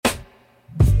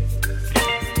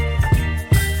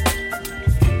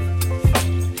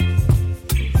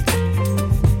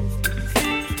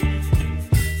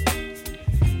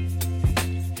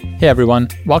Hey everyone,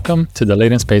 welcome to the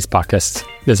Late in Space podcast.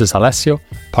 This is Alessio,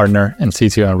 partner and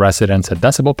CTO in residence at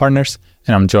Decibel Partners,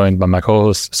 and I'm joined by my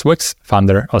co-host Swix,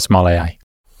 founder of Small AI.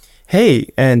 Hey,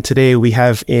 and today we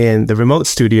have in the remote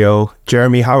studio,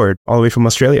 Jeremy Howard, all the way from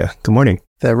Australia. Good morning.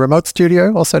 The remote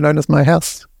studio, also known as my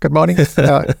house. Good morning.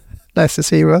 Nice to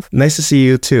see you both. Nice to see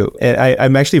you too. And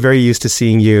I'm actually very used to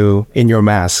seeing you in your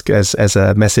mask as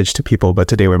a message to people, but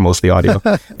today we're mostly audio.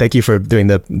 Thank you for doing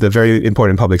the very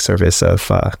important public service of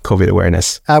COVID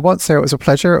awareness. I won't say it was a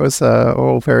pleasure. It was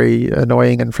all very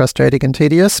annoying and frustrating and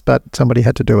tedious, but somebody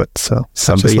had to do it. So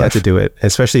somebody had to do it,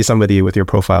 especially somebody with your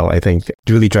profile, I think,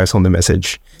 really drives home the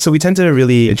message. So we tend to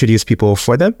really introduce people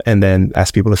for them and then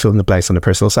ask people to fill in the blanks on the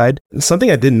personal side.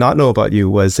 Something I did not know about you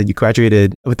was that you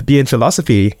graduated with a BA in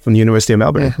philosophy from the University of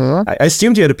Melbourne. Mm-hmm. I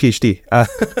assumed you had a PhD.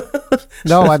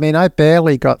 No, I mean, I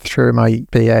barely got through my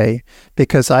BA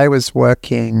because I was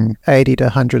working 80 to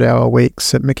 100-hour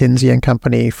weeks at McKinsey &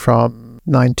 Company from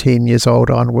 19 years old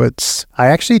onwards. I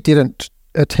actually didn't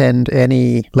attend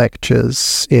any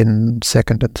lectures in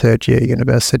second and third year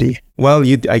university. Well,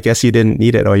 I guess you didn't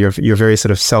need it, or you're very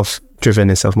sort of self-driven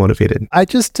and self-motivated. I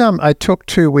just, I took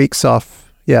 2 weeks off,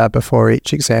 before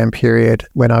each exam period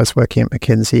when I was working at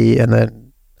McKinsey, and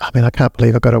then I can't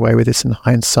believe I got away with this in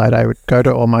hindsight. I would go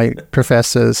to all my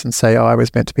professors and say, I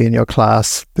was meant to be in your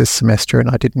class this semester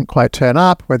and I didn't quite turn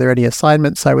up. Were there any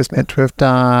assignments I was meant to have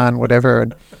done, whatever?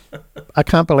 And I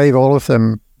can't believe all of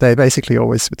them. They basically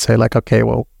always would say like, okay,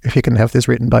 well, if you can have this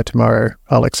written by tomorrow,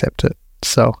 I'll accept it.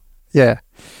 So, yeah.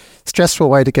 Stressful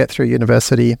way to get through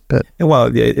university, but well,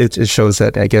 it shows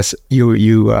that I guess you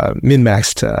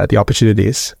min-maxed the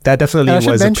opportunities. That definitely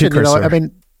was a precursor.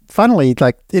 Funnily,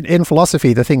 like in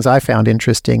philosophy, the things I found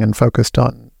interesting and focused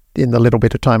on in the little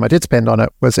bit of time I did spend on it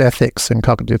was ethics and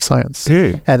cognitive science.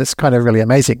 And it's kind of really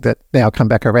amazing that now come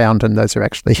back around and those are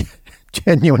actually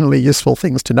genuinely useful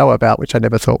things to know about, which I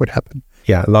never thought would happen.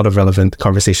 Yeah, a lot of relevant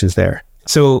conversations there.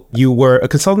 So you were a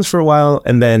consultant for a while,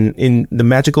 and then in the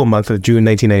magical month of June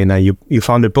 1999, you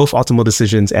founded both Optimal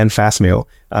Decisions and Fastmail,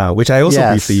 which I also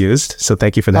briefly used. So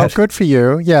thank you for that. Oh, good for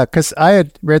you. Yeah, because I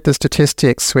had read the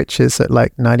statistics, which is that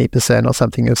like 90% or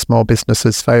something of small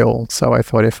businesses fail. So I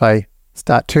thought if I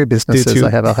start two businesses, I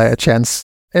have a higher chance.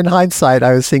 In hindsight,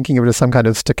 I was thinking of it as some kind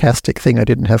of stochastic thing I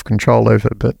didn't have control over,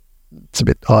 but it's a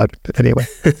bit odd. But anyway.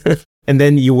 And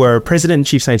then you were president and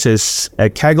chief scientist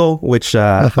at Kaggle, which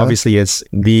obviously is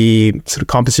the sort of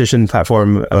composition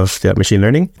platform of the machine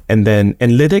learning. And then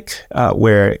Analytic,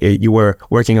 where you were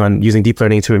working on using deep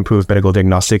learning to improve medical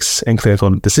diagnostics and clinical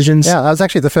decisions. Yeah, that was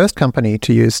actually the first company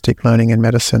to use deep learning in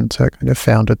medicine, so I kind of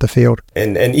founded the field.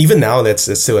 And even now,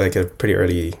 that's still like a pretty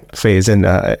early phase. And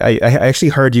I actually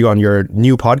heard you on your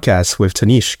new podcast with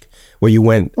Tanishq, where you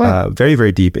went very,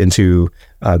 very deep into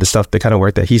the kind of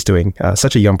work that he's doing.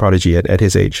 Such a young prodigy at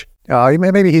his age. Oh,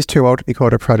 maybe he's too old to be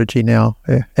called a prodigy now.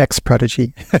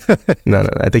 Ex-prodigy. No,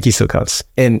 I think he still counts.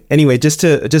 And anyway, just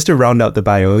to round out the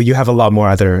bio, you have a lot more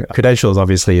other credentials,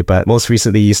 obviously, but most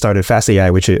recently you started Fast.ai,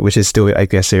 which is still, I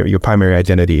guess, your primary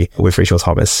identity with Rachel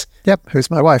Thomas. Yep, who's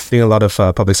my wife. Doing a lot of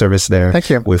public service there. Thank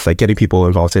you. With like getting people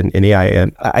involved in AI.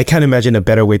 And I can't imagine a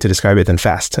better way to describe it than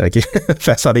Fast. Like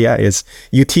Fast.ai is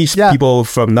you teach people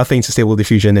from nothing to stable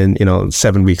diffusion in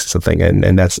 7 weeks or something,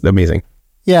 and that's amazing.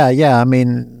 Yeah. I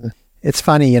mean, it's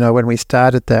funny, when we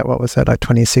started that, what was that, like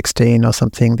 2016 or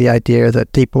something, the idea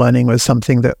that deep learning was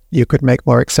something that you could make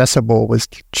more accessible was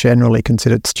generally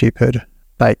considered stupid.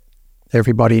 Like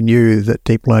everybody knew that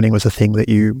deep learning was a thing that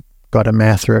you got a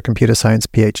math or a computer science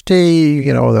PhD,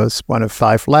 there was one of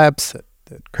 5 labs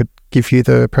that could give you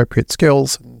the appropriate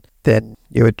skills. And then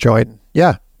you would join,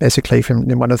 basically from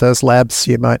in one of those labs,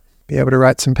 you might be able to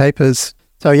write some papers.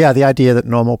 So the idea that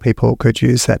normal people could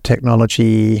use that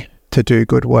technology to do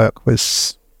good work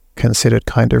was considered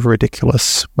kind of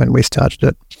ridiculous when we started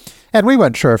it. And we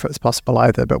weren't sure if it was possible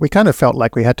either, but we kind of felt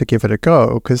like we had to give it a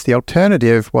go because the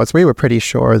alternative was we were pretty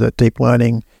sure that deep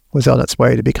learning was on its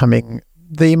way to becoming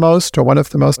the most or one of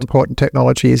the most important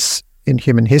technologies in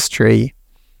human history.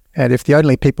 And if the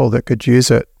only people that could use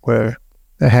it were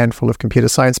a handful of computer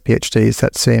science PhDs,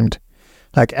 that seemed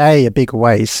like A, a big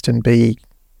waste, and B,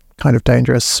 kind of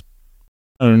dangerous.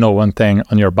 I don't know one thing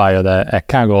on your bio that at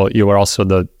Kaggle, you were also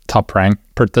the top ranked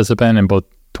participant in both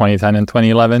 2010 and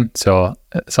 2011. So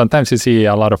sometimes you see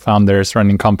a lot of founders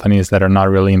running companies that are not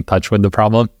really in touch with the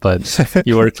problem, but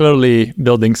you were clearly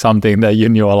building something that you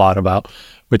knew a lot about,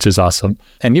 which is awesome.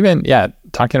 And even,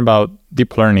 talking about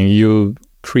deep learning, you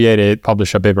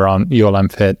published a paper on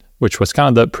ULM-Fit, which was kind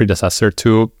of the predecessor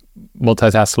to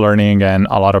multitask learning and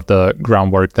a lot of the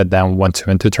groundwork that then went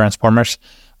into transformers.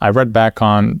 I read back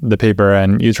on the paper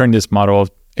and you trained this model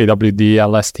of AWD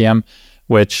LSTM,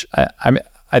 which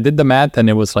I did the math and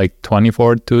it was like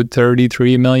 24 to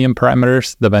 33 million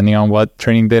parameters, depending on what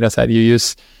training data set you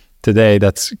use. Today,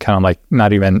 that's kind of like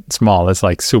not even small. It's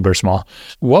like super small.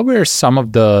 What were some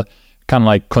of the kind of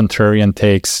like contrarian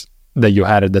takes that you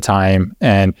had at the time,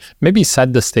 and maybe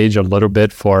set the stage a little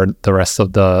bit for the rest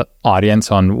of the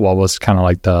audience on what was kind of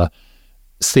like the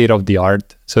state of the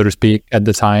art, so to speak, at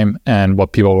the time, and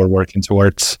what people were working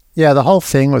towards? Yeah, the whole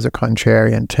thing was a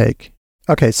contrarian take.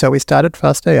 Okay, so we started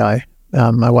Fast.ai,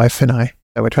 my wife and I.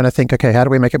 And we're trying to think, okay, how do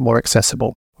we make it more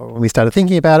accessible? When we started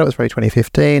thinking about it, it was probably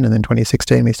 2015, and then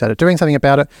 2016 we started doing something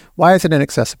about it. Why is it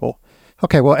inaccessible?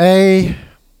 Okay, well,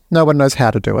 no one knows how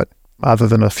to do it, other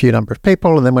than a few number of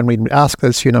people. And then when we ask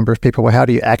those few number of people, well, how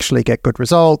do you actually get good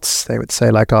results? They would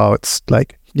say like, oh, it's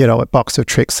like, a box of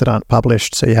tricks that aren't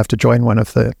published. So you have to join one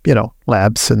of the,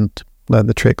 labs and learn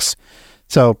the tricks.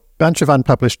 So bunch of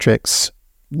unpublished tricks,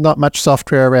 not much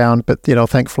software around, but,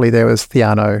 thankfully there was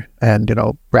Theano and,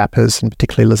 wrappers, and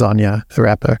particularly Lasagna, the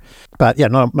wrapper. But yeah,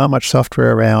 not much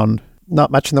software around,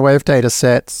 not much in the way of data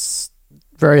sets,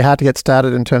 very hard to get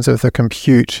started in terms of the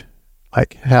compute.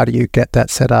 Like, how do you get that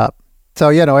set up? So,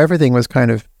 everything was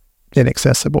kind of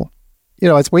inaccessible.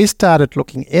 As we started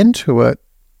looking into it,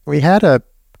 we had a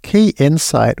key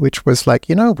insight, which was like,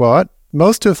 you know what?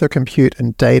 Most of the compute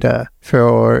and data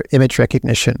for image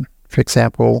recognition, for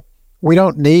example, we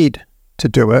don't need to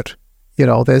do it.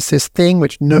 There's this thing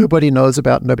which nobody knows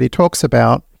about, nobody talks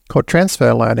about, called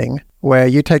transfer learning, where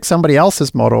you take somebody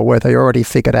else's model where they already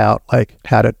figured out like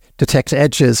how to detect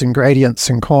edges and gradients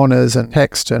and corners and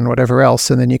text and whatever else,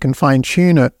 and then you can fine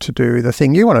tune it to do the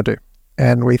thing you want to do.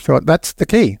 And we thought that's the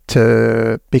key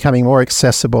to becoming more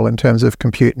accessible in terms of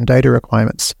compute and data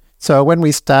requirements. So when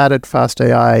we started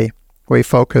Fast.ai, we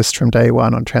focused from day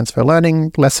one on transfer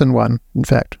learning. Lesson one, in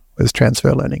fact, was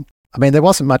transfer learning. I mean, there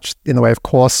wasn't much in the way of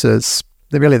courses.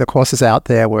 The courses out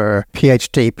there were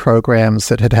PhD programs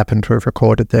that had happened to have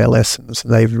recorded their lessons.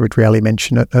 They would rarely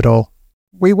mention it at all.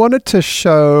 We wanted to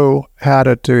show how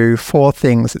to do 4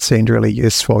 things that seemed really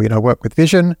useful. Work with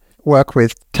vision, work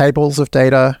with tables of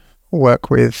data, work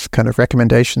with kind of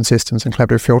recommendation systems and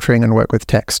collaborative filtering, and work with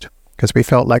text. Because we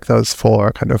felt like those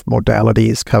 4 kind of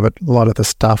modalities covered a lot of the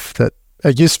stuff that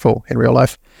are useful in real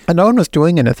life. And no one was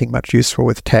doing anything much useful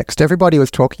with text. Everybody was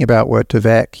talking about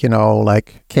word2vec,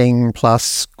 like king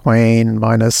plus queen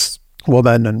minus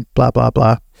woman and blah, blah,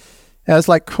 blah. And it was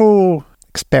like cool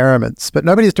experiments, but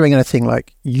nobody's doing anything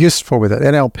like useful with it.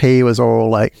 NLP was all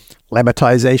like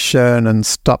lemmatization and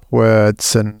stop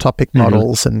words and topic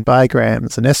models and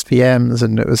diagrams and SVMs,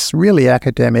 and it was really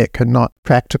academic and not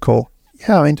practical.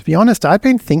 Yeah, I mean, to be honest, I've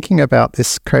been thinking about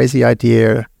this crazy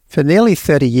idea for nearly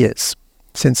 30 years.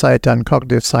 Since I had done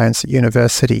cognitive science at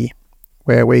university,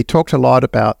 where we talked a lot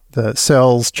about the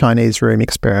Searle's Chinese room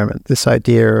experiment, this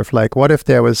idea of like, what if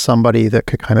there was somebody that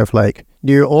could kind of like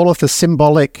knew all of the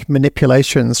symbolic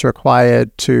manipulations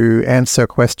required to answer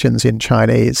questions in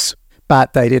Chinese,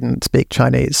 but they didn't speak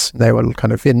Chinese. They were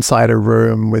kind of inside a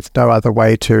room with no other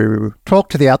way to talk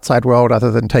to the outside world other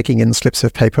than taking in slips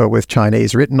of paper with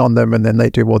Chinese written on them, and then they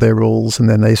do all their rules, and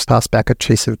then they pass back a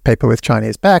piece of paper with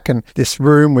Chinese back, and this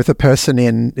room with a person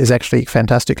in is actually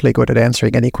fantastically good at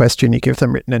answering any question you give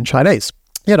them written in Chinese.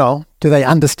 Do they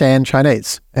understand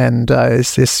Chinese? And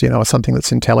is this, something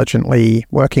that's intelligently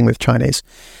working with Chinese?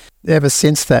 Ever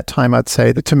since that time, I'd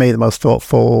say that to me the most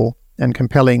thoughtful and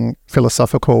compelling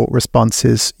philosophical response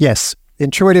is yes.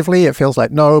 Intuitively, it feels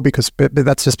like no, but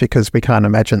that's just because we can't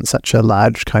imagine such a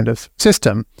large kind of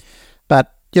system.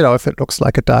 But, if it looks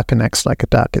like a duck and acts like a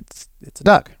duck, it's a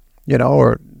duck,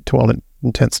 or to all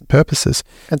intents and purposes.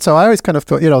 And so I always kind of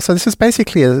thought, so this is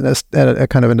basically a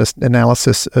kind of an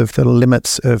analysis of the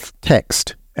limits of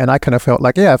text. And I kind of felt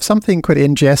like, if something could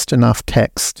ingest enough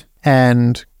text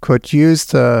and could use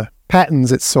the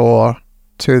patterns it saw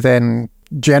to then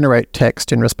generate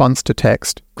text in response to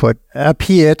text, could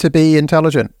appear to be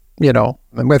intelligent,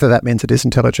 and whether that means it is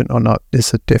intelligent or not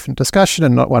is a different discussion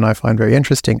and not one I find very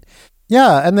interesting.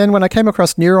 Yeah, and then when I came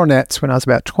across neural nets when I was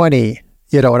about 20,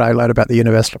 and I learned about the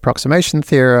universal approximation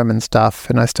theorem and stuff,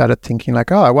 and I started thinking like,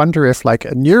 I wonder if like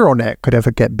a neural net could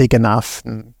ever get big enough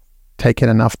and take in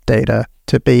enough data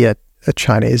to be a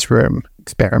Chinese room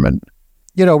experiment.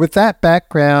 With that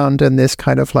background and this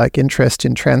kind of like interest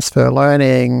in transfer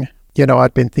learning,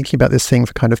 I'd been thinking about this thing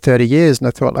for kind of 30 years, and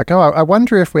I thought like, I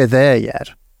wonder if we're there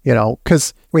yet,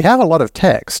 because we have a lot of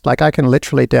text. Like I can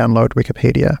literally download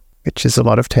Wikipedia, which is a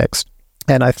lot of text.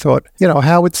 And I thought,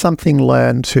 how would something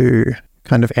learn to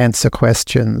kind of answer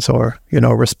questions or,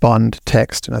 respond to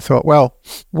text. And I thought, well,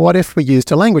 what if we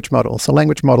used a language model? So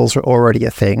language models are already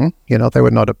a thing. They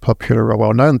were not a popular or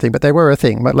well-known thing, but they were a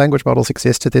thing. But language models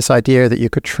existed, this idea that you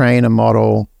could train a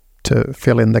model to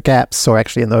fill in the gaps, or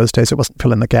actually in those days, it wasn't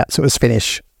fill in the gaps, it was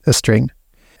finish a string.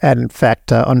 And in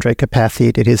fact, Andre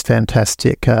Karpathy did his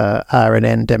fantastic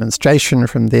RNN demonstration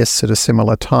from this at a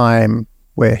similar time,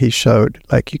 where he showed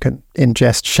you can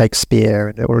ingest Shakespeare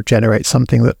and it will generate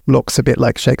something that looks a bit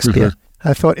like Shakespeare. Mm-hmm.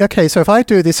 I thought, okay, so if I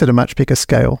do this at a much bigger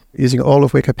scale, using all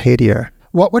of Wikipedia,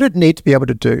 what would it need to be able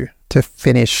to do to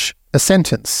finish a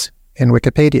sentence in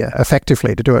Wikipedia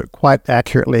effectively, to do it quite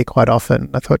accurately, quite often?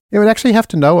 I thought it would actually have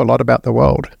to know a lot about the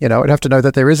world. It would have to know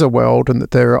that there is a world and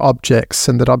that there are objects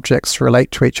and that objects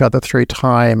relate to each other through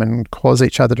time and cause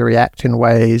each other to react in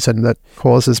ways, and that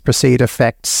causes precede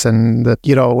effects, and that,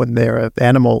 when there are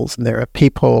animals and there are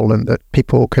people, and that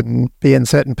people can be in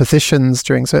certain positions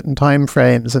during certain time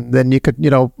frames. And then you could,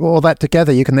 all that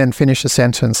together, you can then finish a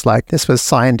sentence like, this was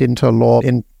signed into law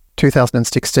in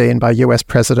 2016 by US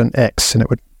President X, and it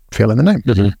would fill in the name,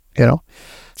 mm-hmm.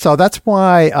 So that's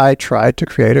why I tried to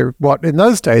create what in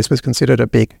those days was considered a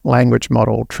big language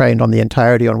model trained on the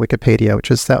entirety on Wikipedia,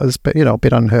 that was a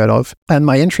bit unheard of. And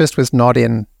my interest was not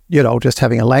in, just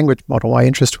having a language model. My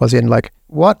interest was in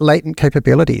what latent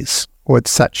capabilities would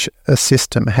such a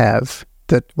system have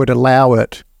that would allow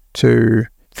it to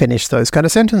finish those kind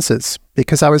of sentences?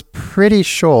 Because I was pretty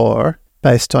sure,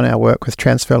 based on our work with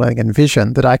transfer learning and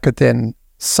vision, that I could then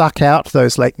suck out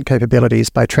those latent capabilities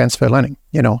by transfer learning,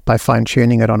 by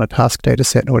fine-tuning it on a task data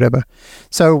set or whatever.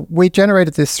 So we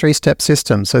generated this 3-step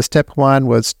system. So step 1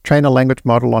 was train a language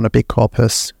model on a big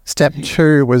corpus. Step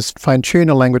 2 was fine-tune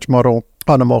a language model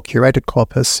on a more curated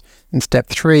corpus. And step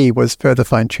 3 was further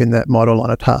fine-tune that model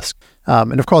on a task.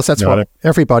 And of course, that's what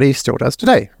everybody still does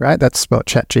today, right? That's what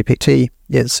ChatGPT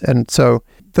is. And so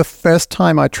the first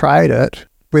time I tried it,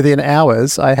 within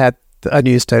hours, I had a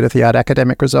new state-of-the-art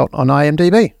academic result on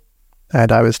IMDb.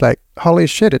 And I was like, holy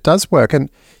shit, it does work. And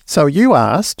so you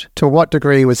asked, to what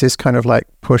degree was this kind of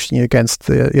pushing against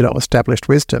the, established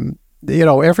wisdom?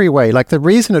 Every way. The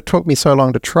reason it took me so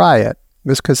long to try it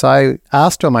was because I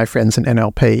asked all my friends in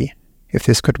NLP if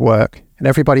this could work. And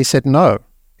everybody said, no,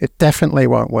 it definitely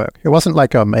won't work. It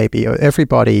wasn't oh, maybe.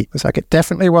 Everybody was like, it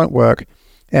definitely won't work.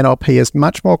 NLP is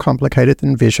much more complicated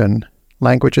than vision.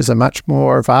 Language is a much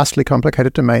more vastly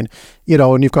complicated domain,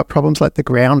 and you've got problems like the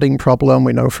grounding problem.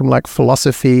 We know from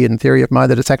philosophy and theory of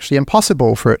mind that it's actually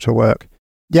impossible for it to work.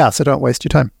 Yeah, so don't waste your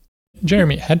time.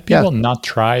 Jeremy, had people not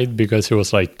tried because it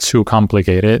was too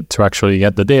complicated to actually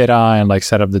get the data and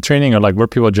set up the training, or were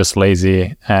people just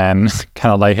lazy and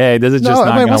kind of hey, this is just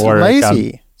not going to work?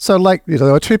 Lazy. So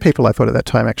there were 2 people I thought at that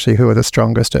time actually who were the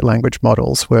strongest at language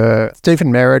models, were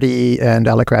Stephen Merity and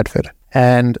Alec Radford.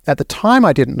 And at the time,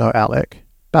 I didn't know Alec,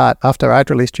 but after I'd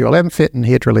released ULMFit and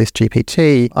he had released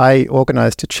GPT, I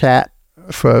organized a chat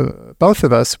for both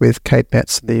of us with Kate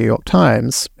Metz of the New York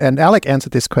Times. And Alec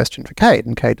answered this question for Kate.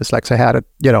 And Kate was like, so how did,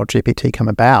 GPT come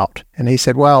about? And he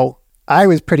said, well, I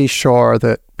was pretty sure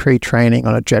that pre-training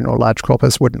on a general large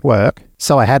corpus wouldn't work,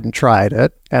 so I hadn't tried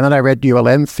it. And then I read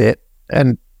ULMFit,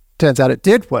 and turns out it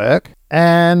did work.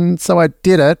 And so I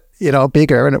did it,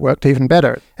 bigger, and it worked even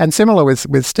better. And similar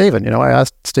with Stephen, I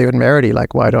asked Stephen Merity,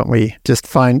 why don't we just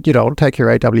take your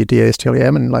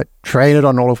AWD-STLM and train it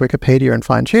on all of Wikipedia and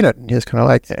fine tune it? And he's kind of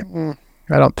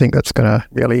I don't think that's going to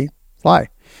really fly.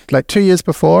 2 years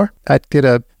before, I did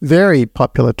a very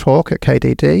popular talk at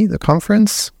KDD, the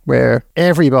conference, where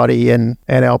everybody in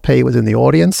NLP was in the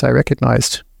audience. I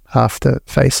recognized half the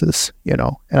faces,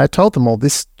 and I told them all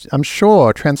this. I'm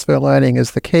sure transfer learning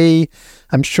is the key.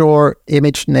 I'm sure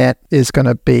ImageNet is going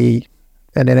to be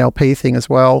an NLP thing as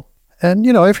well. And,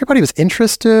 everybody was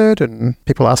interested, and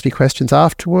people asked me questions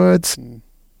afterwards.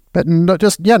 But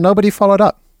nobody followed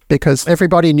up because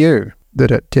everybody knew that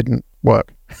it didn't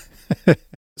work.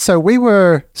 So we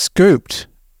were scooped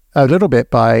a little bit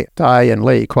by Dai and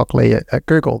Lee, Kwok Lee at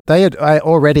Google.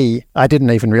 I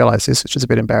didn't even realize this, which is a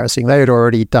bit embarrassing. They had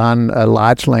already done a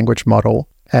large language model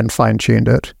and fine-tuned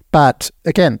it. But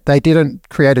again, they didn't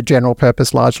create a general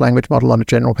purpose large language model on a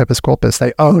general purpose corpus.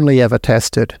 They only ever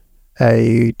tested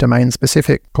a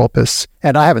domain-specific corpus.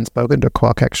 And I haven't spoken to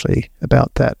Kwok actually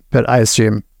about that, but I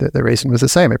assume that the reason was the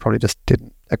same. It probably just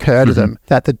didn't occur to them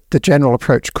that the general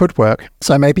approach could work.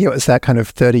 So maybe it was that kind of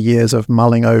 30 years of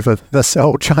mulling over the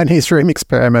Seoul Chinese room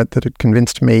experiment that had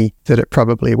convinced me that it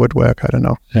probably would work. I don't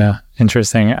know. Yeah,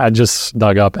 interesting. I just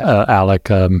dug up Alec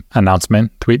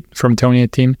announcement tweet from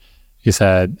 2018. He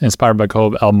said, inspired by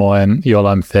Kobe, Elmo, and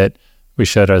ULMFit, we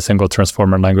showed a single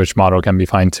transformer language model can be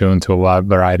fine-tuned to a wide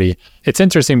variety. It's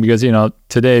interesting because,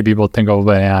 today people think of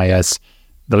OpenAI as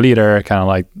the leader, kind of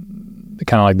like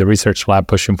the research lab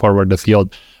pushing forward the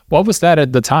field. What was that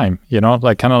at the time?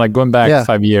 Going back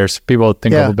 5 years, people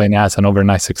think of OpenAI as an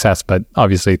overnight success, but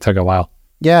obviously it took a while.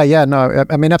 No,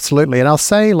 I mean, absolutely. And I'll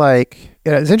say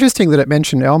it's interesting that it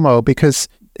mentioned Elmo because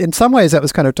in some ways that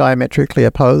was kind of diametrically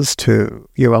opposed to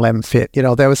ULM Fit.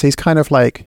 There was these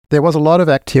there was a lot of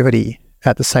activity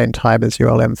at the same time as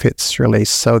ULM Fit's release.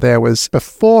 So there was,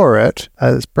 before it,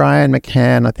 as Brian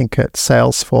McCann, I think at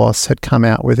Salesforce, had come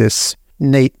out with this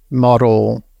neat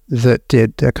model that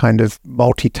did a kind of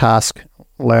multitask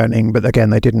learning, but again,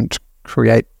 they didn't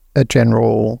create a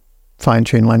general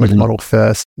fine-tuned language model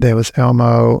first. There was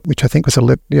Elmo, which I think was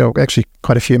actually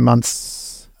quite a few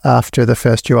months after the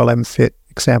first ULM Fit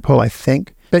example, I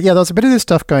think. But yeah, there was a bit of this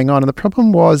stuff going on, and the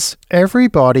problem was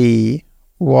everybody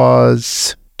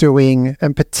was doing,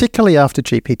 and particularly after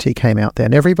GPT came out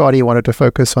then, everybody wanted to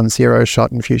focus on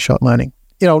zero-shot and few-shot learning.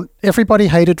 Everybody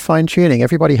hated fine-tuning.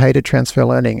 Everybody hated transfer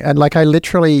learning. And I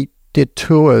literally did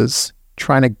tours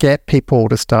trying to get people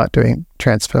to start doing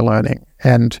transfer learning.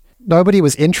 And nobody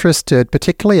was interested,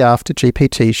 particularly after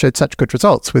GPT showed such good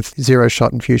results with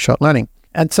zero-shot and few-shot learning.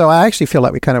 And so I actually feel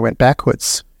like we kind of went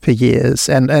backwards for years.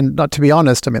 And not to be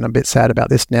honest, I mean, I'm a bit sad about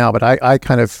this now, but I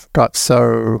kind of got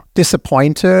so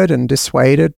disappointed and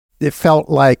dissuaded. It felt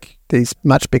like these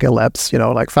much bigger labs,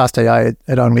 like Fast.ai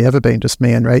had only ever been just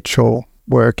me and Rachel,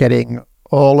 were getting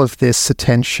all of this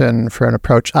attention for an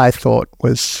approach I thought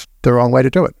was the wrong way to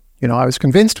do it. I was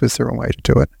convinced was the wrong way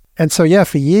to do it. And so,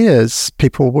 for years,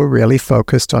 people were really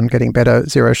focused on getting better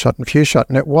zero-shot and few-shot.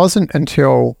 And it wasn't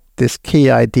until this key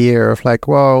idea of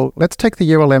let's take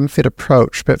the ULM Fit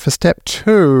approach, but for step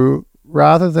 2,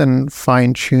 rather than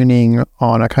fine-tuning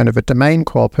on a kind of a domain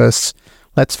corpus,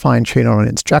 let's fine-tune on an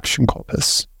instruction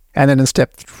corpus. And then in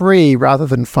step 3, rather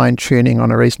than fine-tuning on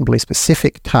a reasonably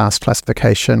specific task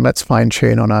classification, let's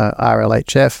fine-tune on a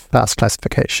RLHF task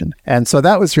classification. And so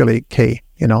that was really key,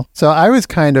 So I was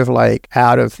kind of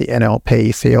out of the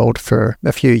NLP field for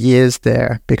a few years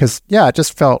there because, it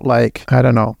just felt like,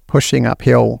 pushing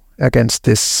uphill against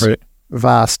this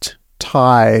vast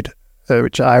tide,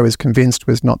 which I was convinced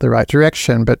was not the right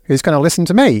direction. But who's going to listen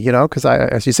to me, Because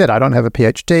as you said, I don't have a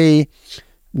PhD.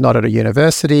 Not at a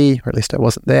university, or at least I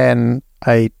wasn't then.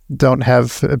 I don't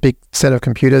have a big set of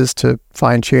computers to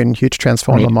fine-tune huge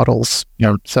transformer models.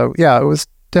 Yeah. So, it was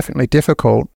definitely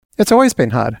difficult. It's always been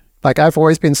hard. I've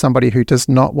always been somebody who does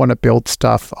not want to build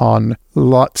stuff on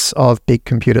lots of big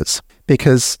computers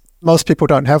because most people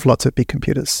don't have lots of big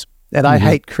computers. And I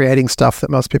hate creating stuff that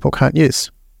most people can't use,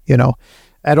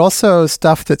 And also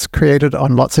stuff that's created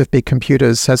on lots of big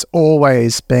computers has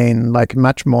always been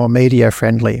much more media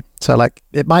friendly. So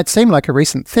it might seem like a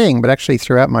recent thing, but actually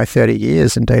throughout my 30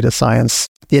 years in data science,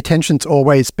 the attention's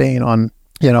always been on,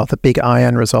 the big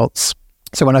iron results.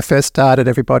 So when I first started,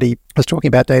 everybody was talking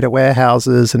about data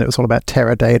warehouses and it was all about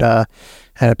Teradata.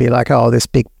 And it'd be this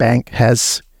big bank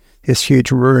has this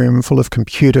huge room full of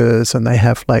computers and they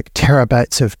have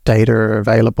terabytes of data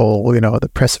available, at the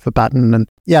press of a button. And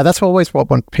that's always what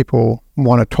people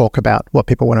want to talk about, what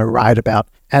people want to write about.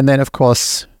 And then, of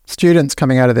course, students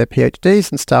coming out of their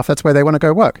PhDs and stuff, that's where they want to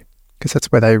go work because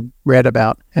that's where they read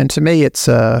about. And to me, it's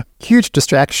a huge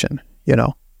distraction,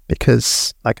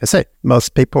 because like I say,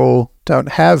 most people don't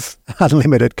have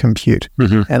unlimited compute.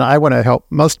 And I want to help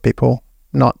most people,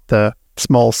 not the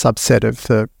small subset of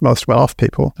the most well-off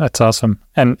people. That's awesome.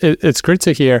 And it's great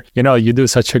to hear, you do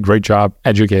such a great job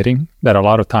educating that a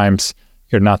lot of times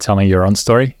you're not telling your own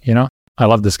story, I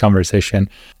love this conversation.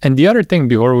 And the other thing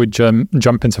before we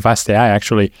jump into Fast.ai,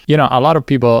 actually, a lot of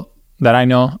people that I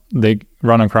know, they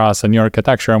run across a new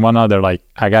architecture and whatnot. They're like,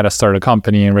 I got to start a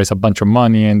company and raise a bunch of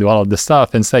money and do all of this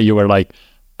stuff. Instead, you were like,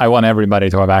 I want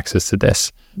everybody to have access to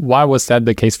this. Why was that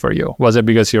the case for you? Was it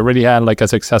because you already had a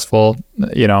successful,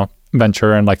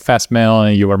 venture and Fastmail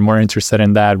and you were more interested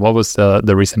in that? What was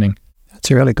the reasoning?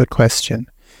 That's a really good question.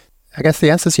 I guess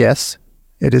the answer is yes.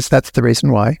 That's the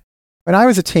reason why. When I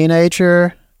was a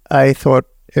teenager, I thought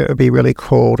it would be really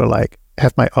cool to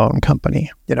have my own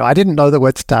company. I didn't know the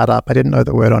word startup. I didn't know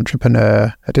the word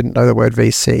entrepreneur. I didn't know the word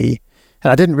VC.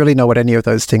 And I didn't really know what any of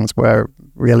those things were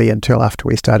really until after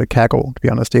we started Kaggle, to be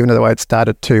honest. Even though I'd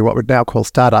started to what we'd now call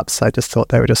startups, I just thought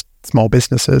they were just small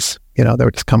businesses. They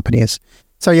were just companies.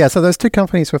 So those two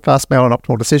companies were Fastmail and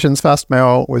Optimal Decisions.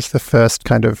 Fastmail was the first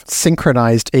kind of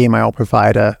synchronized email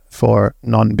provider for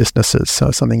non-businesses.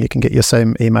 So something you can get your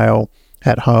same email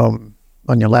at home,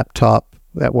 on your laptop,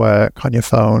 at work, on your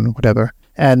phone, whatever.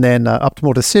 And then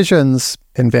Optimal Decisions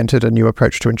invented a new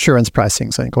approach to insurance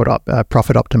pricing, something called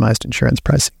profit optimized insurance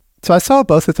pricing. So I sold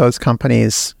both of those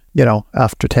companies,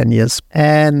 after 10 years.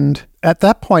 And at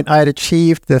that point, I had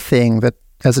achieved the thing that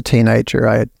as a teenager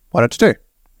I had wanted to do.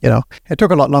 It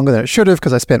took a lot longer than it should have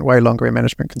because I spent way longer in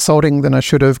management consulting than I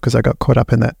should have because I got caught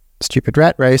up in that stupid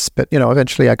rat race. But,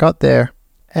 eventually I got there.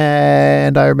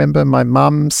 And I remember my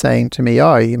mum saying to me,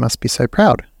 oh, you must be so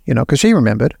proud, because she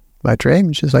remembered my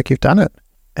dream. She's like, you've done it.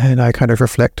 And I kind of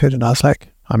reflected and I was like,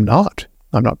 I'm not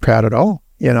proud at all.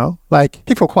 Like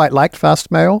people quite liked fast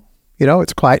mail.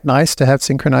 It's quite nice to have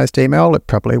synchronized email. It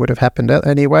probably would have happened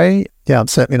anyway. Yeah, I'm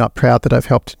certainly not proud that I've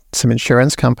helped some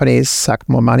insurance companies suck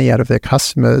more money out of their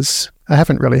customers. I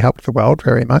haven't really helped the world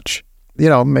very much.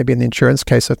 Maybe in the insurance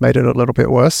case, I've made it a little bit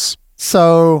worse.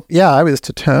 So yeah, I was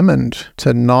determined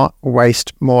to not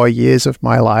waste more years of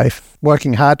my life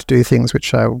working hard to do things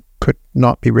which I could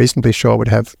not be reasonably sure would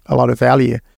have a lot of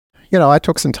value. I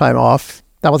took some time off.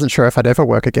 I wasn't sure if I'd ever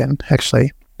work again,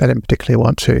 actually. I didn't particularly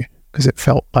want to because it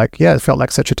felt like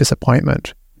such a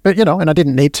disappointment. But, and I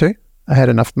didn't need to. I had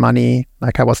enough money.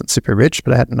 Like I wasn't super rich,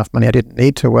 but I had enough money. I didn't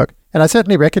need to work. And I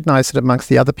certainly recognized that amongst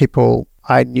the other people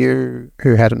I knew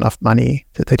who had enough money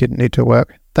that they didn't need to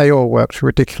work. They all worked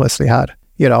ridiculously hard,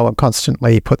 and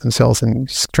constantly put themselves in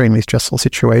extremely stressful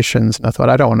situations. And I thought,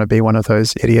 I don't want to be one of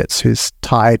those idiots who's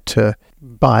tied to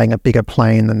buying a bigger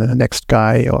plane than the next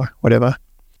guy or whatever.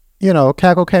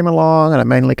 Kaggle came along and I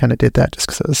mainly kind of did that just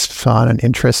because it was fun and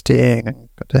interesting and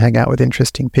got to hang out with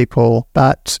interesting people.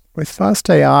 But with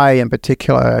Fast.ai in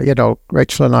particular,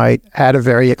 Rachel and I had a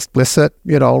very explicit,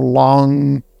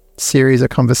 long series of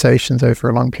conversations over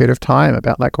a long period of time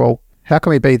about how can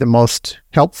we be the most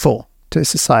helpful to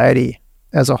society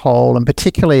as a whole, and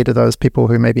particularly to those people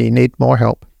who maybe need more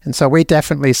help. And so we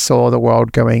definitely saw the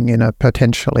world going in a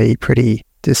potentially pretty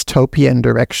dystopian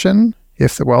direction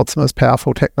if the world's most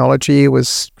powerful technology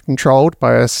was controlled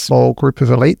by a small group of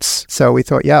elites. So we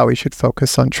thought, we should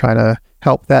focus on trying to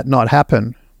help that not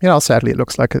happen. Sadly, it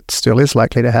looks like it still is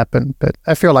likely to happen, but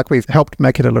I feel like we've helped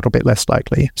make it a little bit less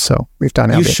likely. So we've done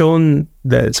our bit. You've shown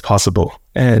that it's possible.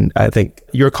 And I think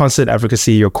your constant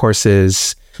advocacy, your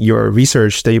courses, your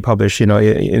research that you publish,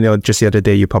 just the other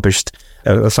day you published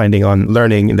a finding on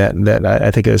learning that I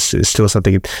think is still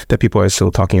something that people are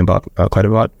still talking about quite a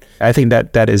lot. I think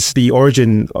that is the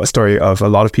origin story of a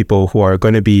lot of people who are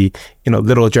going to be,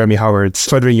 little Jeremy Howards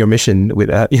furthering your mission with,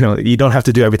 you don't have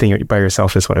to do everything by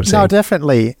yourself is what I'm saying. No,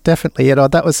 definitely.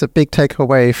 That was a big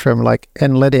takeaway from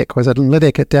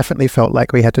Analytic. It definitely felt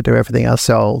like we had to do everything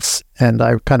ourselves. And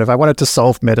I wanted to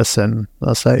solve medicine.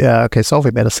 I'll say,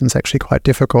 solving medicine is actually quite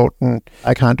difficult and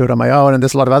I can't do it on my own. And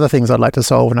there's a lot of other things I'd like to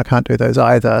solve and I can't do those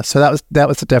either. So that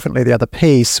was definitely the other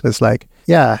piece was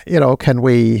can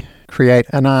we create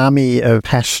an army of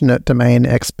passionate domain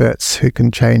experts who can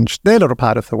change their little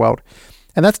part of the world?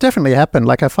 And that's definitely happened.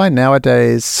 Like I find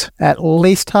nowadays, at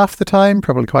least half the time,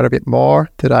 probably quite a bit more,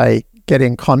 that I get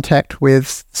in contact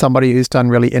with somebody who's done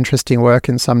really interesting work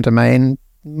in some domain.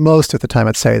 Most of the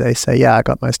time they say, I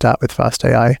got my start with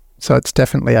Fast.ai. So it's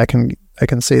definitely, I can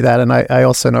see that. And I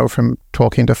also know from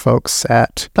talking to folks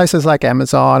at places like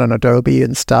Amazon and Adobe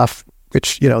and stuff,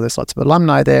 which, there's lots of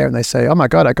alumni there, and they say, oh my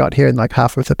God, I got here and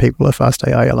half of the people are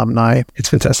Fast.ai alumni. It's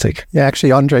fantastic. Yeah,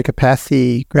 actually, Andre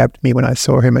Karpathy grabbed me when I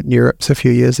saw him at Europe a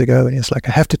few years ago, and he's like,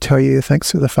 I have to tell you,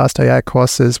 thanks for the Fast.ai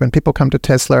courses. When people come to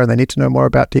Tesla and they need to know more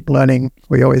about deep learning,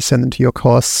 we always send them to your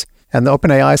course. And the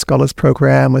OpenAI Scholars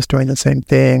Program was doing the same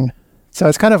thing. So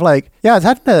it's kind of it's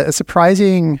had a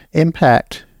surprising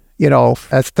impact,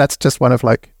 that's just one of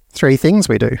 3 things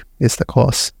we do is the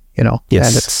course,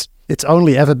 Yes. And it's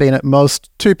only ever been at most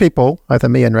 2 people, either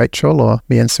me and Rachel or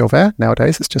me and Sylvain.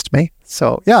 Nowadays, it's just me.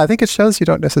 So I think it shows you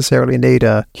don't necessarily need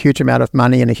a huge amount of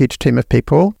money and a huge team of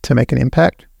people to make an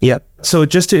impact. Yeah. So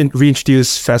just to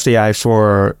reintroduce Fast.ai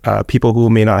for people who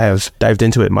may not have dived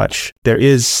into it much, there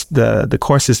is the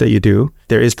courses that you do.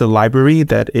 There is the library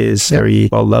that is very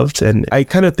well loved. And I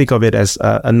kind of think of it as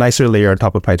a nicer layer on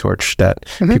top of PyTorch that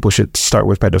people should start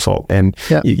with by default and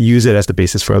use it as the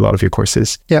basis for a lot of your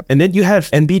courses. Yep. And then you have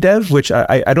NBDev, which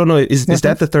I don't know, is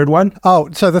that the third one? Oh,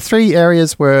 so the 3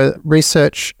 areas were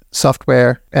research,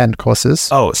 software, and courses.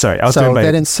 Oh, sorry. I was talking about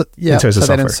in terms of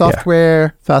software. Then in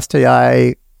software,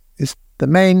 Fast.ai is the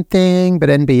main thing, but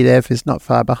NBDev is not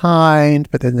far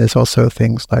behind. But then there's also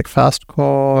things like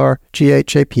FastCore,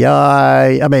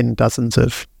 GHAPI, dozens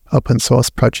of open source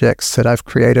projects that I've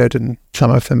created, and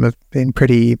some of them have been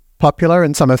pretty popular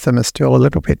and some of them are still a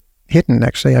little bit hidden,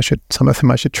 actually. Some of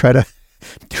them I should try to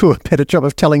do a better job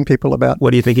of telling people about.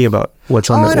 What are you thinking about? What's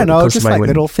on the I don't know, just like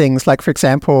little things. Like, for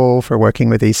example, for working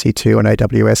with EC2 on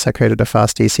AWS, I created a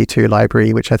fast EC2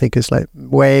 library, which I think is like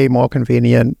way more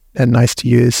convenient and nice to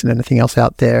use than anything else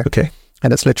out there. Okay.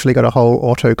 And it's literally got a whole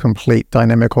autocomplete,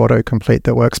 dynamic autocomplete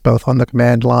that works both on the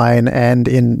command line and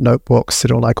in notebooks.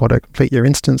 It'll like autocomplete your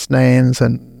instance names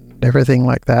and everything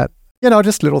like that.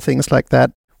 Just little things like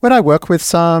that. When I work with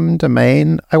some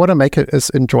domain, I want to make it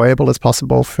as enjoyable as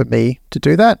possible for me to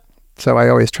do that. So I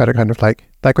always try to kind of like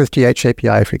with GH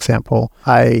API, for example,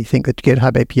 I think that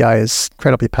GitHub API is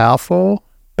incredibly powerful,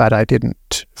 but I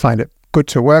didn't find it good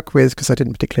to work with because I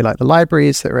didn't particularly like the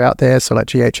libraries that were out there. So like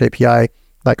GH API,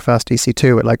 like Fast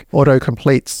EC2, it like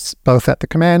auto-completes both at the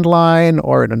command line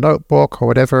or in a notebook or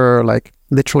whatever, like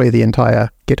literally the entire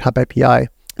GitHub API.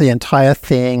 The entire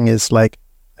thing is like,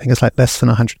 I think it's like less than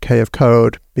 100K of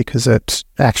code because it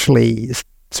actually, as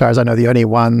far as I know, the only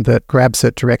one that grabs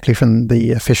it directly from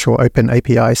the official open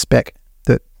API spec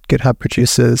that GitHub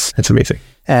produces. That's amazing.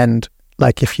 And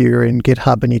like if you're in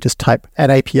GitHub and you just type an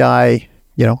API,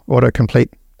 autocomplete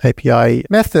API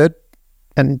method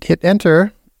and hit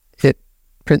enter, it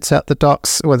prints out the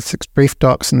docs or the 6 brief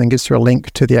docs and then gives you a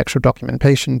link to the actual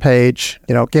documentation page.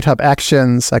 GitHub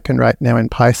Actions I can write now in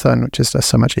Python, which is just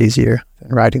so much easier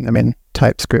than writing them in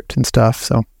TypeScript and stuff.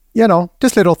 So,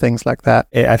 just little things like that.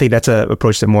 I think that's an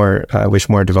approach that wish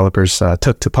more developers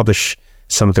took to publish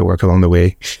some of their work along the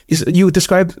way. You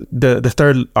describe the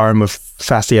third arm of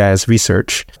Fast.ai as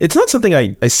research. It's not something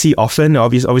I see often.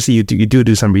 Obviously, you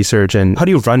do some research. And how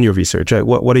do you run your research?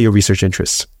 What are your research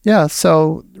interests? Yeah,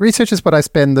 so research is what I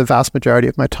spend the vast majority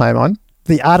of my time on.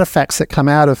 The artifacts that come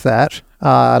out of that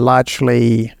are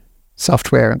largely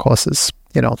software and courses.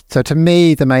 So to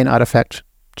me, the main artifact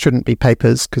shouldn't be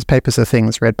papers because papers are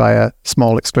things read by a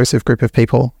small exclusive group of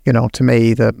people. To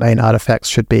me, the main artifacts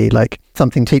should be like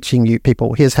something teaching you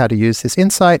people, here's how to use this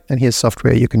insight and here's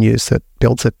software you can use that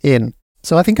builds it in.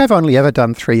 So I think I've only ever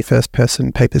done 3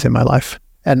 first-person papers in my life.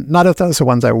 And none of those are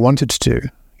ones I wanted to do.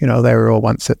 They were all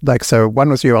ones that so one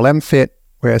was ULM Fit,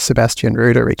 where Sebastian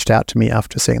Ruder reached out to me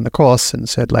after seeing the course and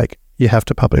said like, you have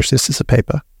to publish this as a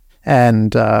paper.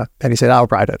 And he said, I'll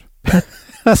write it.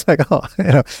 I was like,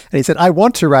 and he said, I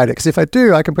want to write it because if I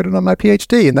do, I can put it on my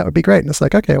PhD and that would be great. And it's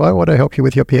like, okay, well, I want to help you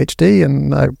with your PhD.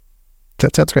 And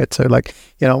that sounds great. So like,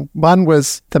 one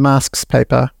was the masks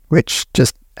paper, which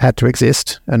just had to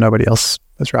exist and nobody else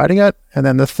was writing it. And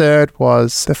then the third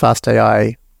was the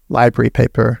Fast.ai library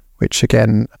paper, which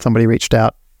again, somebody reached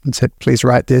out and said, please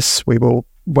write this. We will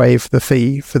waive the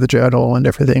fee for the journal and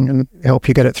everything and help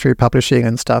you get it through publishing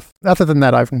and stuff. Other than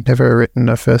that, I've never written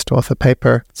a first author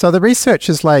paper. So the research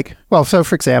is like, so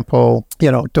for example,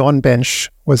 Dawn Bench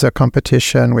was a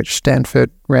competition which Stanford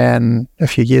ran a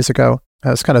few years ago. It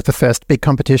was kind of the first big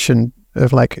competition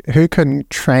of like who can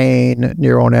train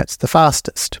neural nets the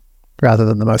fastest rather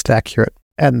than the most accurate.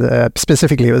 And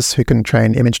specifically it was who can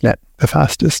train ImageNet the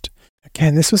fastest.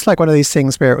 Again, this was like one of these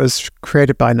things where it was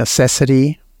created by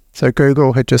necessity. So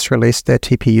Google had just released their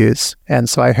TPUs. And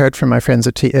so I heard from my friends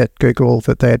at Google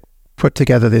that they had put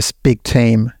together this big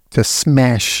team to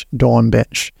smash Dawn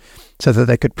Bench so that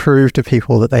they could prove to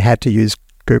people that they had to use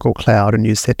Google Cloud and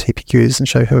use their TPUs and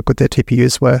show how good their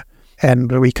TPUs were.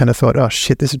 And we kind of thought, oh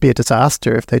shit, this would be a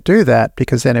disaster if they do that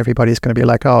because then everybody's going to be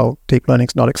like, oh, deep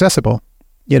learning's not accessible.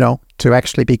 To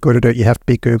actually be good at it, you have to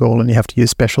be Google and you have to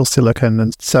use special silicon.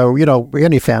 And so, we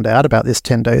only found out about this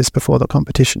 10 days before the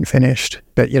competition finished.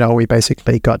 But, we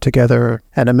basically got together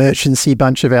an emergency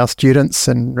bunch of our students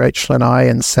and Rachel and I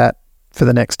and sat for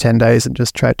the next 10 days and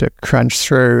just tried to crunch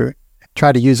through,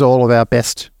 try to use all of our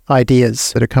best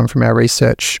ideas that have come from our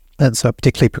research. And so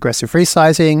particularly progressive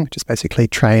resizing, which is basically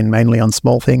train mainly on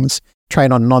small things,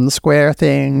 train on non-square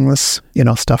things,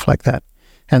 stuff like that.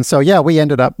 And so, we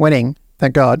ended up winning.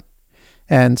 Thank God.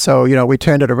 And so, we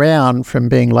turned it around from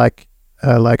being like,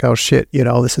 oh shit,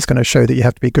 this is going to show that you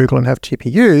have to be Google and have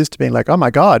GPUs to being like, oh my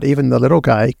God, even the little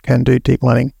guy can do deep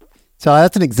learning. So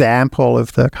that's an example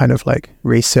of the kind of like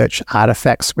research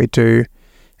artifacts we do.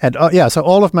 And so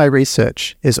all of my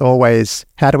research is always,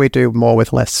 how do we do more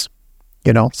with less?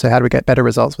 So how do we get better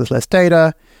results with less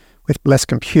data, with less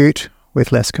compute,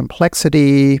 with less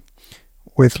complexity,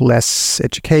 with less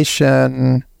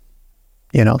education,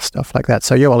 stuff like that.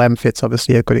 So ULM Fit's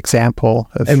obviously a good example.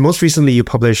 And most recently you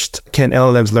published, Can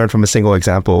LLMs Learn from a Single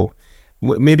Example?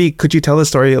 Maybe could you tell the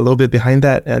story a little bit behind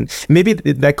that? And maybe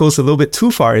that goes a little bit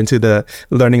too far into the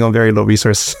learning on very low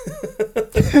resource,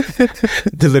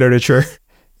 the literature.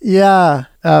 Yeah.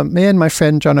 Me and my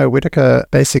friend John O. Whitaker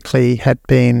basically had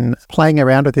been playing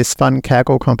around with this fun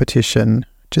Kaggle competition,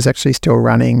 which is actually still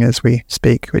running as we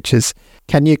speak, which is,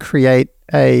 can you create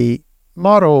a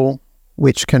model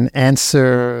which can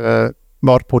answer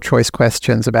multiple choice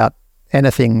questions about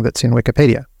anything that's in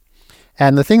Wikipedia.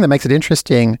 And the thing that makes it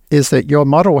interesting is that your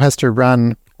model has to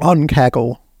run on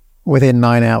Kaggle within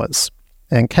 9 hours.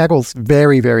 And Kaggle's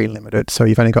very, very limited. So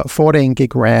you've only got 14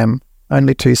 gig RAM,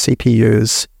 only 2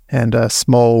 CPUs, and a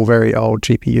small, very old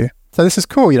GPU. So this is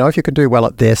cool, if you can do well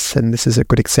at this, and this is a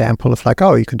good example of like,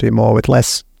 oh, you can do more with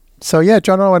less. So yeah,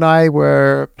 Jono and I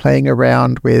were playing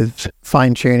around with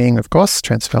fine-tuning, of course,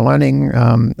 transfer learning,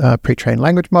 pre-trained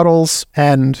language models.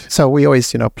 And so we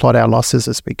always, plot our losses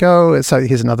as we go. So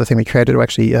here's another thing we created,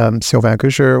 actually, Sylvain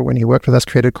Gouger, when he worked with us,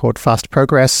 created called Fast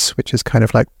Progress, which is kind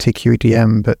of like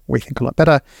TQDM, but we think a lot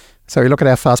better. So we look at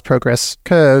our fast progress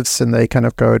curves, and they kind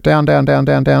of go down, down, down,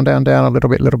 down, down, down, down, a little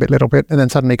bit, and then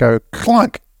suddenly go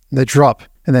clunk, and they drop,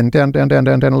 and then down, down, down,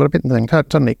 down, down a little bit, and then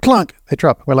suddenly clunk, they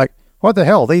drop. We're like, what the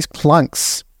hell? These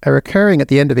clunks are occurring at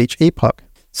the end of each epoch.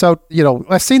 So,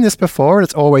 I've seen this before, and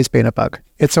it's always been a bug.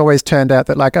 It's always turned out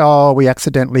that like, oh, we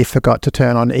accidentally forgot to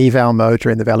turn on eval mode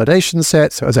during the validation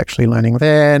set, so it was actually learning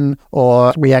then,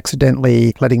 or we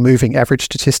accidentally letting moving average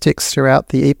statistics throughout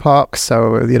the epoch,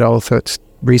 so it's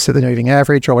reset the moving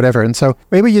average or whatever. And so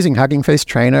we were using Hugging Face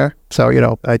Trainer.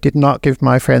 So, I did not give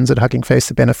my friends at Hugging Face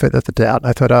the benefit of the doubt.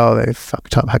 I thought, oh, they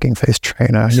fucked up Hugging Face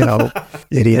Trainer,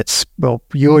 idiots. Well,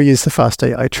 you'll use the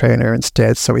Fast.ai trainer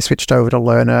instead. So we switched over to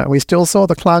Learner. We still saw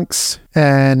the clunks.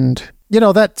 And,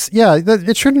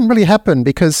 it shouldn't really happen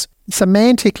because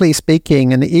semantically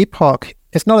speaking, in the epoch,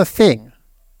 it's not a thing.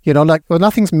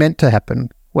 Nothing's meant to happen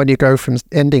when you go from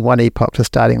ending one epoch to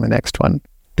starting the next one.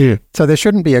 Yeah. So there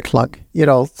shouldn't be a clunk,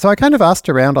 So I kind of asked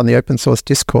around on the open source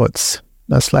discords.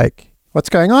 I was like, what's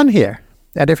going on here?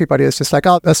 And everybody was just like,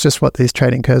 oh, that's just what these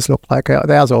training curves look like.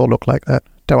 Ours all look like that.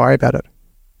 Don't worry about it.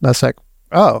 And I was like,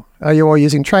 oh, are you all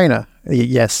using Trainer?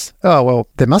 Yes. Oh, well,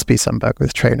 there must be some bug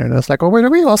with Trainer. And I was like, well,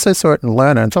 we also saw it in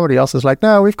Learner. And somebody else was like,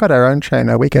 no, we've got our own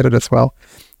Trainer. We get it as well.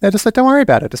 They're just like, don't worry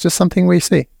about it. It's just something we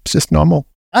see. It's just normal.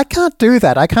 I can't do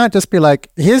that. I can't just be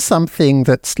like, here's something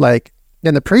that's like,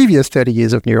 in the previous 30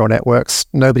 years of neural networks,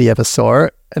 nobody ever saw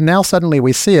it. And now suddenly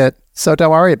we see it. So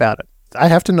don't worry about it. I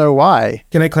have to know why.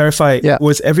 Can I clarify? Yeah.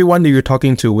 Was everyone that you're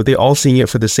talking to, were they all seeing it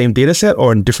for the same data set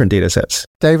or in different data sets?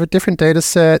 They were different data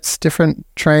sets, different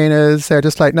trainers. They're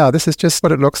just like, no, this is just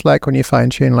what it looks like when you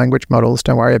fine-tune language models.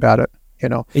 Don't worry about it.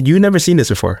 And you'd never seen this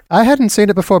before? I hadn't seen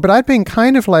it before, but I'd been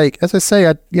kind of like, as I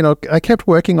say, I kept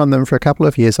working on them for a couple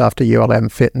of years after ULM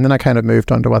fit, and then I kind of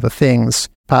moved on to other things,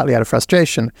 partly out of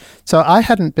frustration. So I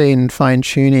hadn't been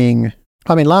fine-tuning.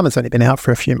 I mean, Llama's only been out for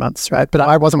a few months, right? But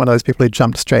I wasn't one of those people who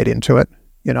jumped straight into it,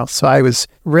 So I was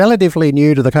relatively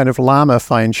new to the kind of Llama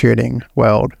fine-tuning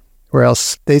world,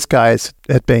 whereas these guys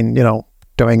had been,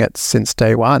 doing it since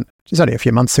day one, which is only a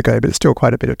few months ago, but it's still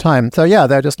quite a bit of time. So yeah,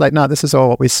 they're just like, no, this is all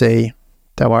what we see.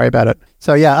 Don't worry about it.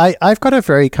 So yeah, I've got a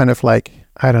very kind of like,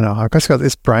 I don't know, I've just got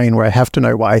this brain where I have to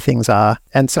know why things are.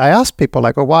 And so I ask people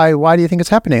like, well, why do you think it's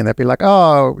happening? And they'd be like,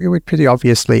 oh, it would pretty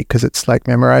obviously because it's like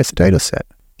memorize the data set.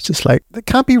 It's just like, that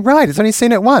can't be right. It's only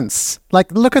seen it once.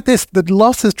 Like, look at this. The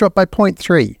loss has dropped by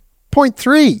 0.3.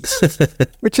 0.3,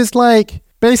 which is like,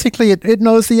 basically it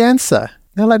knows the answer.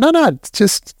 They're like, no, it's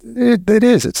just, it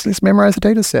is. It's memorize the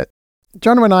data set.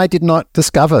 Jono and I did not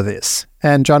discover this.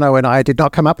 And Jono and I did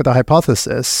not come up with a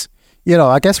hypothesis.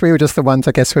 I guess we were just the ones,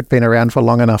 who had been around for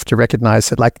long enough to recognize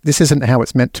that, like, this isn't how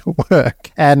it's meant to work.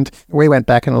 And we went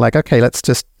back and were like, okay, let's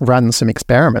just run some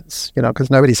experiments, because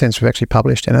nobody seems to have actually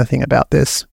published anything about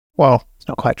this. Well, it's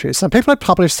not quite true. Some people had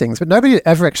published things, but nobody had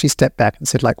ever actually stepped back and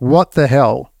said, like, what the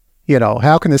hell?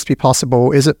 How can this be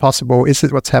possible? Is it possible? Is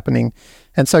it what's happening?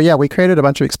 And so, yeah, we created a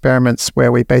bunch of experiments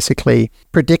where we basically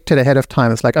predicted ahead of time.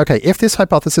 It's like, okay, if this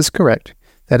hypothesis is correct,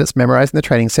 that it's memorizing the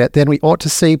training set, then we ought to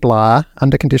see blah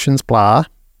under conditions blah,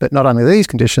 but not under these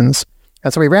conditions.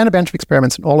 And so we ran a bunch of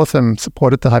experiments and all of them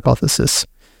supported the hypothesis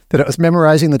that it was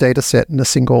memorizing the data set in a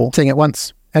single thing at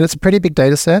once. And it's a pretty big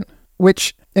data set,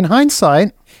 which in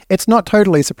hindsight, it's not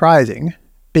totally surprising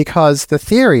because the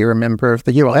theory, remember, of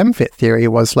the ULM fit theory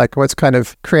was like, well, it's kind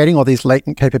of creating all these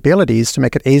latent capabilities to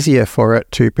make it easier for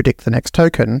it to predict the next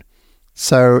token.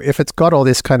 So if it's got all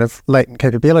this kind of latent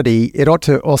capability, it ought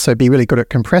to also be really good at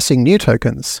compressing new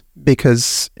tokens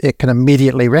because it can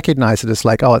immediately recognize it as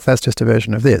like, oh, that's just a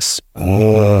version of this.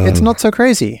 It's not so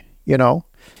crazy,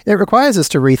 It requires us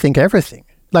to rethink everything.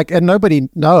 And nobody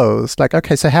knows,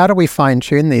 okay, so how do we fine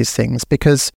tune these things?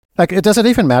 Because does it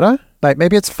even matter?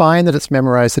 Maybe it's fine that it's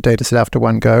memorized the data set after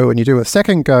one go and you do a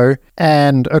second go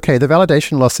and, okay, the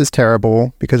validation loss is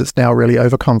terrible because it's now really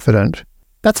overconfident.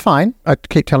 That's fine. I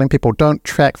keep telling people don't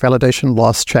track validation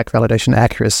loss, track validation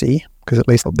accuracy, because at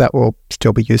least that will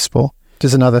still be useful. which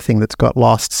is another thing that's got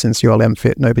lost since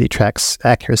ULM-FIT. Nobody tracks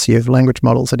accuracy of language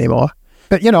models anymore.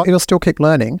 But, it'll still keep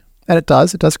learning. And it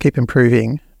does keep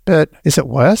improving. But is it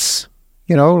worse?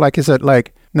 Is it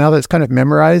like, now that it's kind of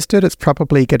memorized it's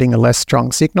probably getting a less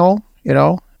strong signal,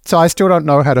 So I still don't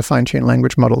know how to fine-tune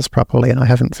language models properly, and I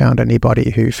haven't found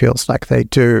anybody who feels like they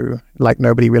do. Like,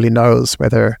 nobody really knows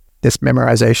whether this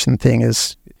memorization thing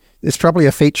it's probably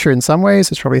a feature in some ways.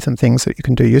 There's probably some things that you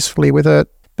can do usefully with it.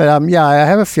 But I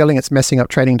have a feeling it's messing up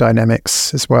training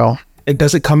dynamics as well. And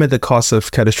does it come at the cost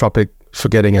of catastrophic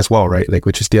forgetting as well, right? Like,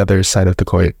 which is the other side of the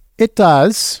coin? It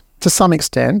does, to some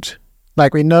extent.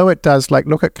 Like, we know it does. Like,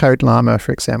 look at Code Llama,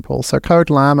 for example. So Code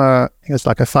Llama is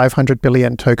like a 500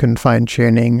 billion token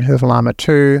fine-tuning of Llama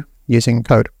 2 using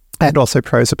code, and also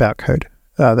pros about code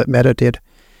that Meta did.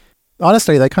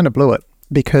 Honestly, they kind of blew it,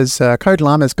 because Code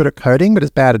Llama is good at coding, but it's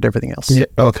bad at everything else. Yeah,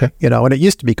 okay. And it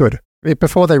used to be good.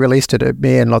 Before they released it,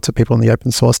 me and lots of people in the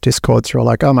open source discords were all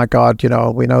like, oh my God,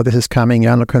 we know this is coming.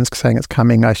 Jan LeCun's saying it's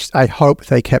coming. I hope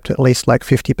they kept at least like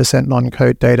 50%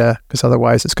 non-code data, because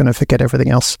otherwise it's going to forget everything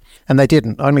else. And they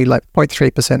didn't. Only like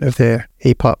 0.3% of their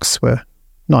epochs were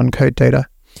non-code data.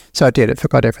 So it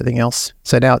forgot everything else.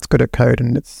 So now it's good at code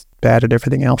and it's bad at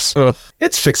everything else.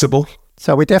 It's fixable.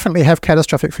 So we definitely have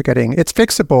catastrophic forgetting. It's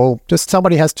fixable. Just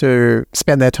somebody has to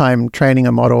spend their time training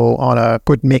a model on a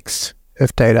good mix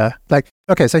of data. Like,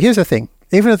 okay, so here's the thing.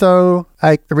 Even though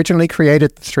I originally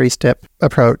created the 3-step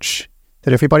approach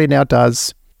that everybody now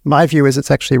does, my view is it's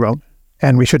actually wrong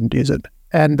and we shouldn't use it.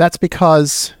 And that's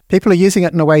because people are using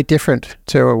it in a way different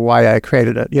to why I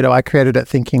created it. I created it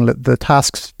thinking that the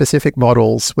task-specific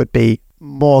models would be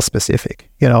more specific.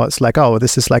 It's like, oh,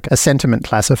 this is like a sentiment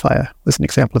classifier was an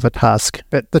example of a task.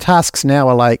 But the tasks now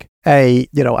are like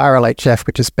RLHF,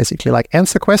 which is basically like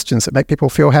answer questions that make people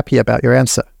feel happy about your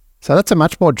answer. So that's a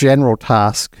much more general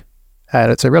task,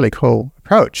 and it's a really cool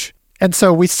approach. And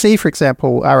so we see, for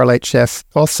example, RLHF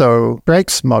also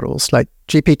breaks models like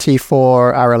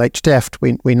GPT-4,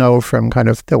 RLHDEFT. We know from kind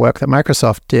of the work that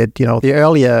Microsoft did, the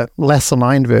earlier, less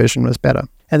aligned version was better.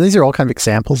 And these are all kind of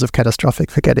examples of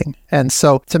catastrophic forgetting. And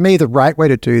so to me, the right way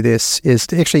to do this is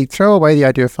to actually throw away the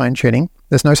idea of fine-tuning.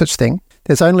 There's no such thing.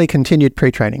 There's only continued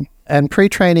pre-training. And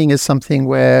pre-training is something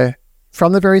where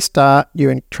from the very start,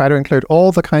 you try to include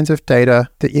all the kinds of data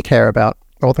that you care about,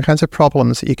 all the kinds of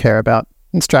problems that you care about,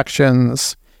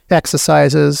 instructions,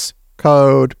 exercises,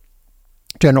 code,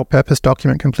 general purpose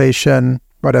document completion,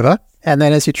 whatever. And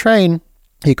then as you train,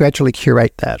 you gradually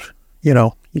curate that.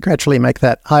 You gradually make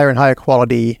that higher and higher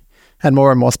quality and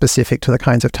more specific to the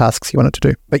kinds of tasks you want it to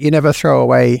do. But you never throw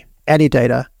away any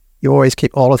data. You always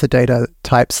keep all of the data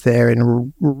types there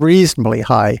in reasonably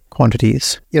high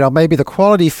quantities. Maybe the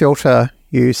quality filter,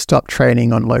 you stop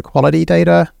training on low quality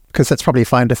data, because that's probably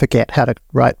fine to forget how to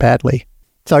write badly.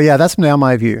 So yeah, that's now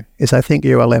my view, is I think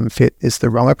ULM-FIT is the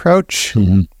wrong approach.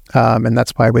 Mm-hmm. And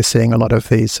that's why we're seeing a lot of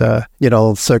these,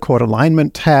 so-called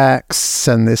alignment hacks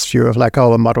and this view of like,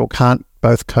 oh, a model can't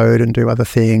both code and do other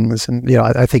things. And,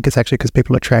 I think it's actually because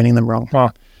people are training them wrong.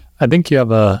 Well, I think you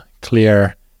have a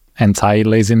clear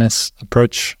anti-laziness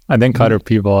approach. I think other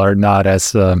people are not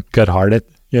as good-hearted,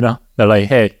 They're like,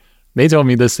 hey, they told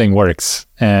me this thing works.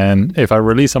 And if I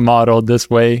release a model this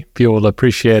way, people will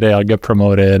appreciate it. I'll get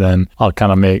promoted and I'll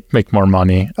kind of make more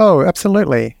money. Oh,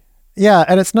 absolutely. Yeah,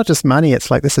 and it's not just money. It's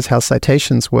like, this is how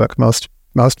citations work most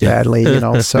badly,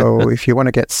 So if you want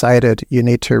to get cited, you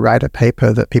need to write a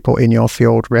paper that people in your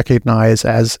field recognize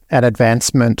as an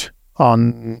advancement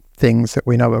on things that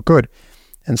we know are good.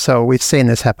 And so we've seen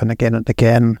this happen again and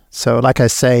again. So like I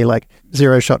say, like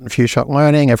zero-shot and few-shot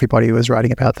learning, everybody was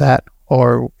writing about that.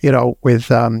 Or,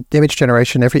 with image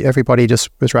generation, everybody just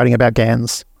was writing about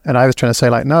GANs. And I was trying to say,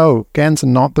 like, no, GANs are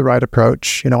not the right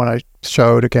approach. And I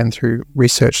showed, again, through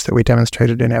research that we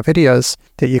demonstrated in our videos,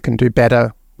 that you can do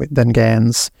better than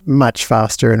GANs much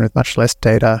faster and with much less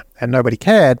data. And nobody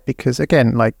cared because,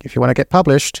 again, like, if you want to get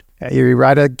published, you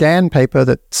write a GAN paper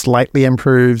that slightly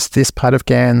improves this part of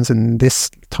GANs in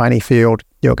this tiny field,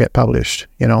 you'll get published,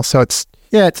 So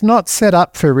it's not set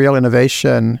up for real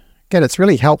innovation. Again, it's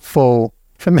really helpful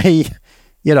for me,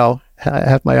 I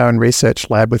have my own research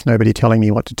lab with nobody telling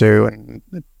me what to do, and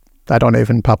I don't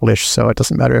even publish, so it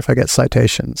doesn't matter if I get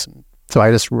citations. So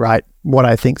I just write what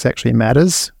I think actually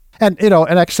matters. And,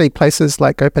 and actually places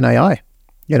like OpenAI,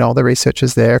 the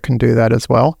researchers there can do that as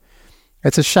well.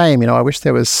 It's a shame, I wish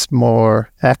there was more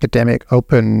academic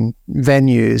open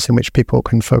venues in which people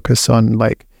can focus on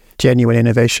like genuine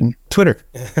innovation. Twitter,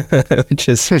 which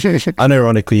is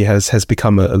unironically has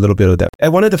become a little bit of that. I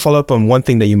wanted to follow up on one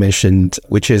thing that you mentioned,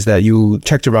 which is that you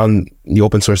checked around the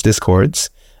open source discords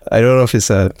I don't know if it's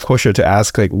kosher to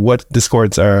ask like what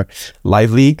Discords are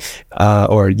lively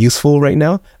or useful right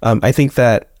now. I think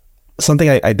that something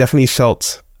I definitely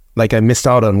felt like I missed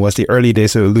out on was the early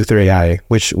days of Eleuther.ai,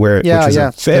 which was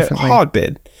a fair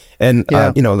hotbed. And,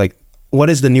 like, what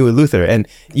is the new Eleuther? And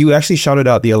you actually shouted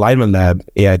out the Alignment Lab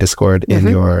AI Discord in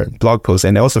your blog post.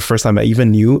 And that was the first time I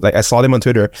even knew, like I saw them on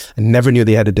Twitter. I never knew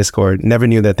they had a Discord, never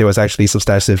knew that there was actually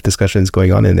substantive discussions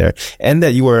going on in there and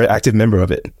that you were an active member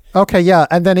of it. Okay, yeah.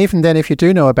 And then even then, if you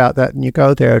do know about that and you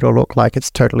go there, it'll look like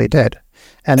it's totally dead.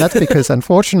 And that's because,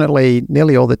 unfortunately,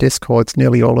 nearly all the Discords,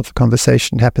 nearly all of the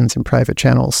conversation happens in private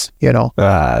channels,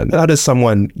 How does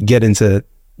someone get into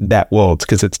that world?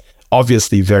 Because it's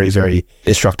obviously very, very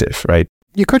destructive, right?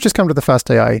 You could just come to the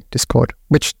Fast.ai Discord,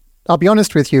 which, I'll be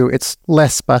honest with you, it's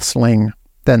less bustling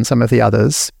than some of the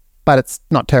others, but it's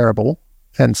not terrible.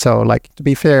 And so, like, to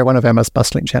be fair, one of our most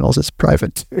bustling channels is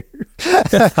private too.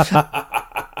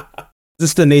 This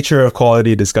is the nature of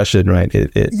quality discussion, right?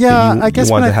 I guess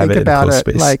when I think about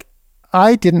it, like,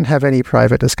 I didn't have any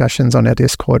private discussions on our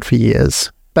Discord for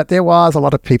years, but there was a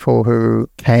lot of people who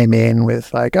came in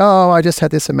with like, oh, I just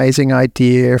had this amazing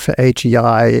idea for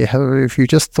AGI. If you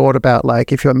just thought about,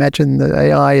 like, if you imagine the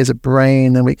AI as a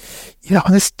brain, then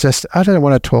I don't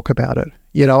want to talk about it.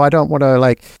 I don't want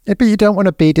to but you don't want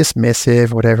to be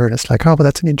dismissive or whatever. And it's like, oh, well,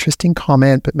 that's an interesting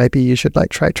comment, but maybe you should like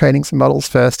try training some models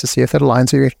first to see if that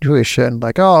aligns with your intuition.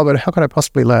 Like, oh, but how can I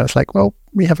possibly learn? It's like, well,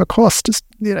 we have a course. Just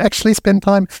actually spend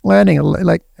time learning.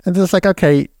 Like, and it's like,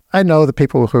 okay, I know the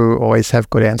people who always have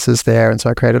good answers there. And so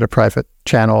I created a private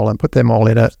channel and put them all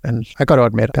in it. And I got to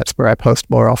admit, that's where I post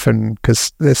more often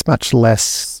because there's much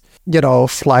less,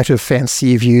 flight of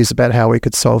fancy views about how we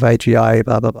could solve AGI,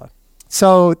 blah, blah, blah.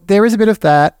 So there is a bit of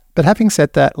that. But having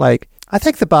said that, like, I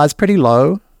think the bar's pretty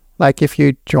low. Like, if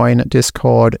you join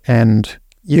Discord and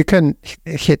you can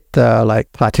hit the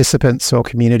like participants or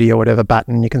community or whatever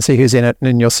button, you can see who's in it, and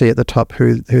then you'll see at the top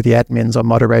who the admins or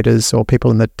moderators or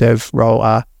people in the dev role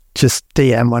are. Just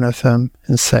DM one of them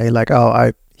and say like,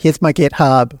 oh, here's my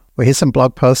GitHub, or here's some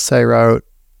blog posts I wrote.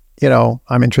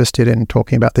 I'm interested in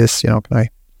talking about this. Can I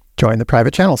join the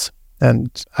private channels?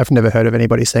 And I've never heard of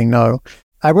anybody saying no.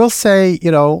 I will say,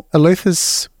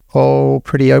 Eleuther's all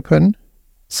pretty open,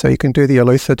 so you can do the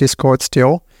Eleuther Discord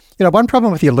still. One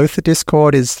problem with the Eleuther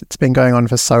Discord is it's been going on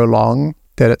for so long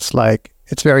that it's like,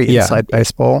 it's very inside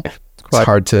baseball. It's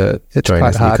hard to join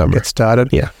as a newcomer. To get started.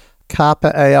 Yeah.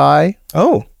 Carpa AI.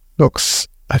 Oh.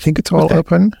 I think it's all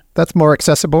open. That's more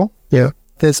accessible. Yeah.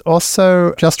 There's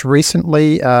also just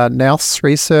recently Nous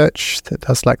Research that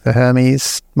does like the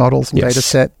Hermes models and data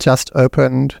set just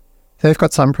opened. They've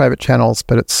got some private channels,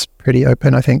 but it's pretty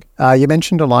open, I think. You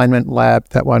mentioned Alignment Lab.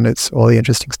 That one, it's all the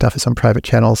interesting stuff is on private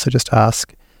channels, so just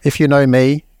ask. If you know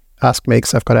me, ask me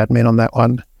because I've got admin on that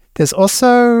one. There's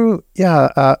also,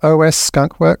 OS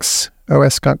Skunkworks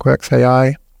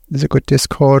AI. There's a good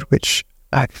Discord, which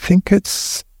I think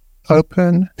it's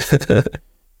open.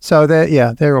 So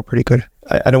they're all pretty good.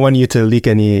 I don't want you to leak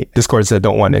any Discords that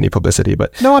don't want any publicity,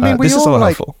 but no, I mean, this is all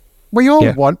helpful. We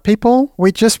all want people.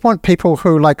 We just want people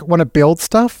who like want to build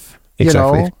stuff.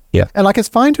 Exactly. Yeah. And like, it's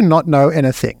fine to not know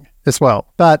anything as well.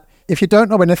 But if you don't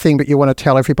know anything, but you want to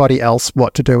tell everybody else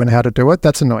what to do and how to do it,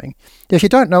 that's annoying. If you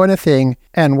don't know anything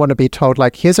and want to be told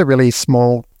like, here's a really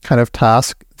small kind of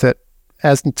task that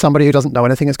as somebody who doesn't know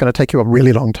anything is going to take you a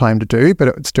really long time to do, but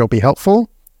it would still be helpful,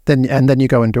 then you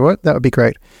go and do it. That would be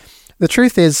great. The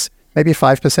truth is, maybe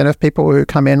 5% of people who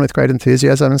come in with great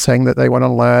enthusiasm and saying that they want to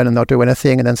learn and they'll do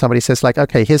anything, and then somebody says like,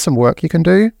 okay, here's some work you can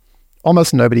do.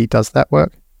 Almost nobody does that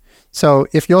work. So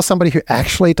if you're somebody who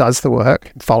actually does the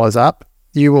work and follows up,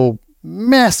 you will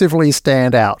massively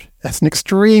stand out. That's an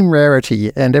extreme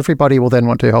rarity, and everybody will then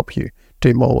want to help you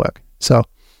do more work. So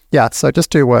so just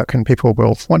do work and people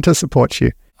will want to support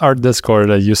you. Our Discord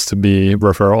used to be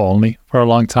referral only for a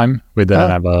long time. We didn't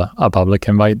have a public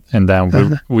invite, and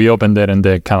then we opened it and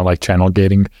did kind of like channel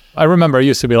gating. I remember it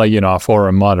used to be like, a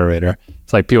forum moderator.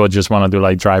 It's like people just want to do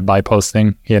like drive-by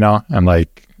posting, and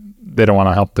like they don't want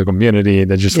to help the community.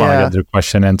 They just want to get their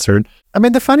question answered. I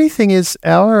mean, the funny thing is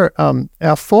our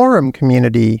forum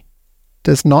community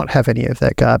does not have any of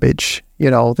that garbage.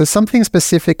 There's something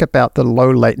specific about the low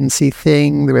latency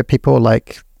thing where people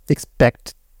like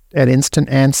expect an instant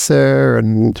answer,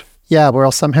 and we're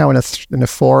all somehow in a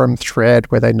forum thread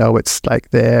where they know it's like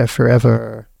there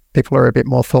forever. People are a bit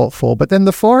more thoughtful, but then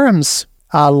the forums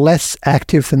are less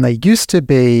active than they used to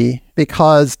be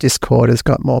because Discord has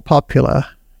got more popular,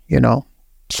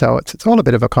 So it's all a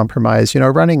bit of a compromise.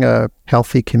 Running a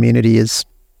healthy community is,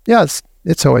 it's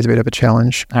it's always a bit of a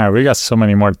challenge. All right, we got so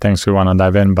many more things we want to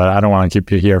dive in, but I don't want to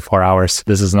keep you here for hours.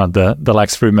 This is not the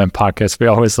Lex Friedman podcast. We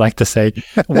always like to say.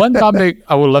 One topic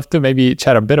I would love to maybe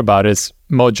chat a bit about is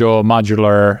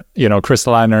modular. Chris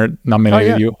Latner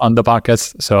nominated you on the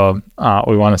podcast, so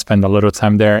we want to spend a little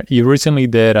time there. You recently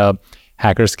did a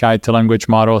Hacker's Guide to Language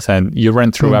Models, and you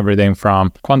ran through everything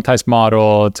from quantized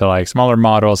model to like smaller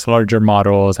models, larger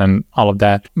models, and all of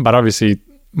that. But obviously,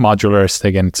 modular is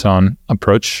taking its own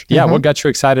approach. Yeah, what got you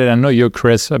excited? I know you,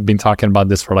 Chris, have been talking about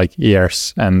this for like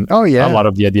years, and a lot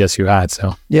of the ideas you had.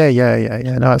 So yeah,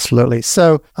 no, absolutely.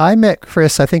 So I met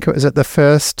Chris, I think it was at the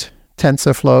first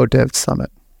TensorFlow Dev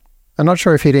Summit. I'm not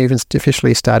sure if he'd even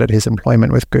officially started his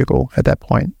employment with Google at that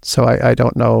point. So I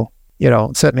don't know,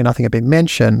 certainly nothing had been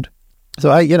mentioned. So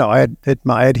I had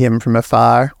admired him from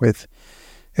afar with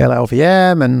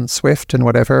LLVM and Swift and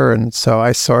whatever. And so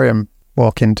I saw him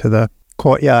walk into the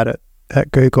courtyard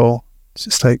at Google. It's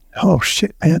just like, oh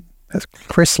shit, man, that's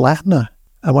Chris Latner.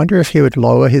 I wonder if he would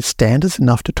lower his standards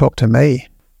enough to talk to me.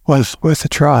 Was worth a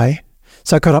try.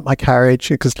 So I got up my courage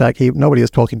because nobody was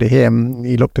talking to him.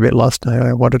 He looked a bit lost. And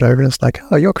I wandered over and it's like,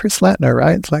 oh, you're Chris Latner,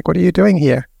 right? It's like, what are you doing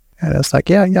here? And I was like,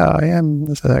 yeah, I am.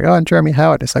 It's like, oh, I'm Jeremy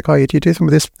Howard. It's like, oh, do you do some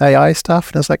of this AI stuff?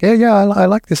 And I was like, yeah, I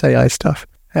like this AI stuff.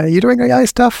 Are you doing AI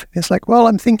stuff? It's like, well,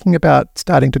 I'm thinking about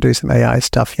starting to do some AI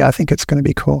stuff. Yeah, I think it's going to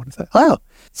be cool. It's like, oh.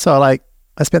 So I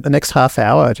spent the next half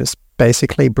hour just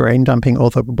basically brain dumping all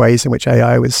the ways in which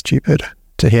AI was stupid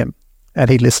to him. And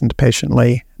he listened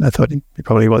patiently. And I thought he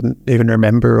probably wouldn't even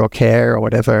remember or care or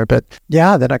whatever. But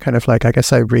yeah, then I kind of I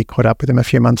guess I re-caught up with him a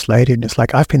few months later. And it's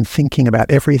like, I've been thinking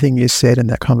about everything you said in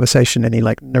that conversation. And he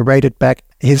narrated back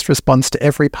his response to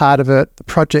every part of it, the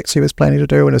projects he was planning to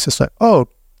do. And it's just like, oh,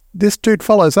 this dude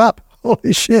follows up.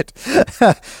 Holy shit.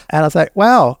 And I was like,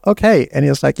 wow, okay. And he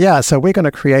was like, yeah, so we're going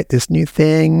to create this new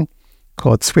thing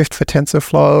called Swift for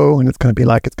TensorFlow. And it's going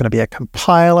to be a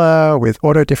compiler with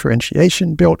auto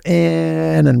differentiation built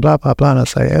in and blah, blah, blah. And I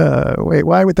was like, wait,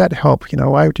 why would that help?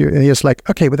 Why would you? And he was like,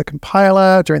 okay, with a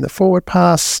compiler during the forward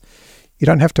pass, you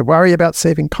don't have to worry about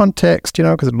saving context,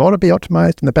 because it'll auto be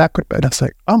optimized in the backward. And I was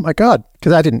like, oh my God,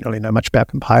 because I didn't really know much about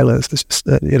compilers. It's just,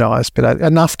 I spent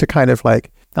enough to kind of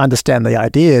understand the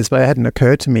ideas, but it hadn't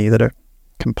occurred to me that a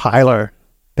compiler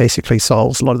basically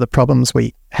solves a lot of the problems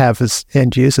we have as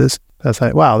end users. I was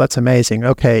like, wow, that's amazing.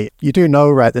 Okay, you do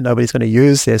know, right, that nobody's going to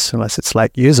use this unless it's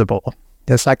usable.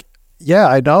 It's like, yeah,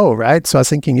 I know, right? So I was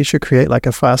thinking you should create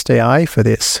a Fast.ai for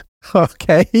this.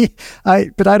 Okay,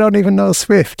 but I don't even know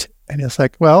Swift. And it's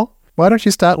like, well, why don't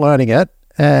you start learning it?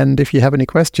 And if you have any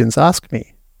questions, ask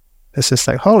me. It's just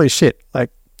like, holy shit.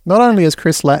 Not only is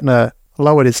Chris Latner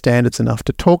lowered his standards enough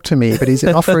to talk to me, but he's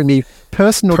offering me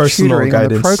personal tutoring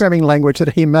guidance on the programming language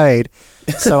that he made.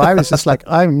 So I was just like,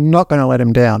 I'm not going to let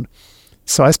him down.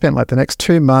 So I spent the next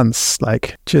 2 months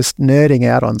just nerding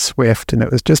out on Swift, and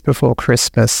it was just before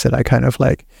Christmas that I kind of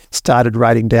started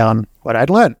writing down what I'd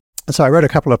learned. So I wrote a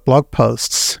couple of blog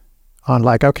posts on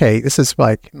okay, this is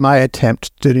my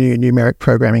attempt to do numeric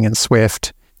programming in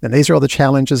Swift. And these are all the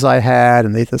challenges I had,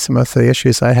 and these are some of the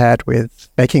issues I had with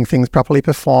making things properly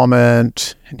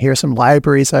performant. And here are some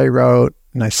libraries I wrote.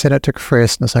 And I sent it to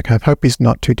Chris, and I was like, I hope he's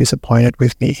not too disappointed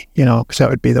with me, because that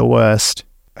would be the worst.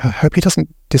 I hope he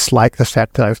doesn't dislike the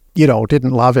fact that I,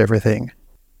 didn't love everything.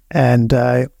 And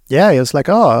he was like,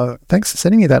 oh, thanks for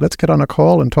sending me that. Let's get on a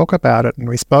call and talk about it. And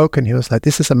we spoke, and he was like,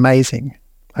 this is amazing.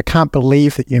 I can't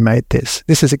believe that you made this.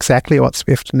 This is exactly what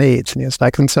Swift needs. And he was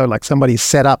like, and so somebody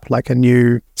set up a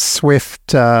new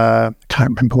Swift, I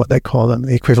can't remember what they call them,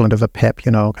 the equivalent of a PEP,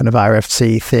 kind of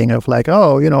RFC thing of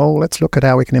let's look at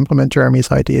how we can implement Jeremy's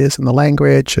ideas in the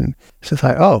language. And it's just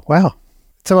like, oh, wow.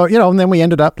 So, and then we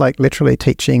ended up literally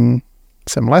teaching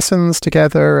some lessons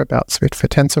together about Swift for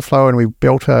TensorFlow, and we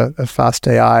built a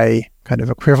Fast.ai kind of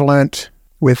equivalent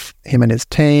with him and his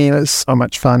team. It was so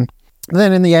much fun. And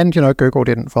then in the end, Google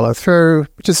didn't follow through,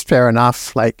 which is fair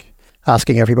enough.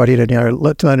 Asking everybody to,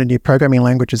 learn a new programming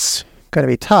language is going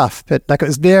to be tough. But it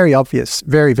was very obvious,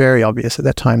 very, very obvious at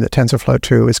that time that TensorFlow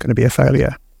 2 is going to be a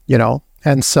failure,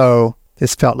 And so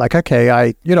this felt like,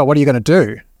 okay, what are you going to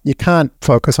do? You can't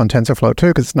focus on TensorFlow 2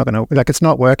 because it's not going to, it's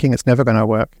not working. It's never going to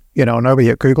work. Nobody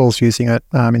at Google's using it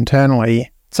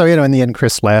internally. So, in the end,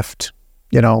 Chris left.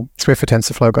 Swift for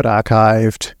TensorFlow got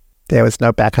archived. There was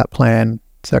no backup plan.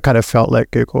 So it kind of felt like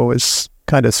Google was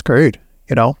kind of screwed,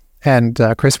 and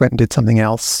Chris went and did something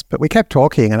else. But we kept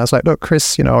talking, and I was like, look,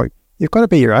 Chris, you've got to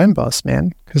be your own boss,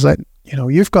 man, because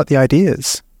you've got the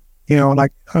ideas,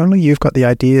 only you've got the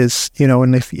ideas,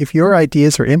 and if your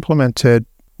ideas are implemented,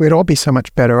 we'd all be so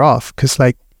much better off because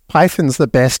Python's the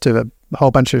best of a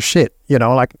whole bunch of shit,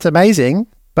 it's amazing,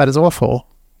 but it's awful,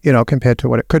 compared to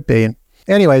what it could be. And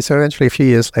Anyway, so eventually a few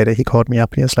years later, he called me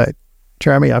up and he was like,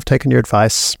 Jeremy, I've taken your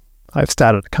advice. I've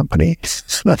started a company.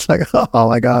 And I was like, oh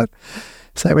my God.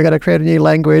 So we're going to create a new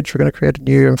language. We're going to create a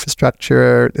new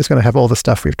infrastructure. It's going to have all the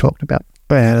stuff we've talked about.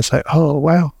 And it's like, oh,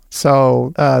 wow.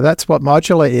 So that's what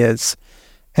Modular is.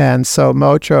 And so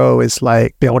Mojo is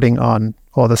like building on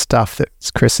all the stuff that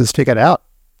Chris has figured out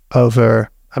over,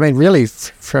 I mean, really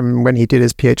from when he did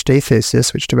his PhD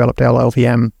thesis, which developed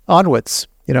LLVM onwards,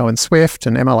 in Swift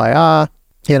and MLIR,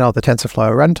 the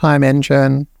TensorFlow runtime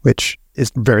engine, which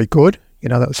is very good.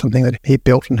 That was something that he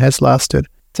built and has lasted.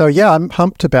 So yeah, I'm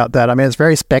pumped about that. I mean, it's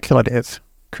very speculative.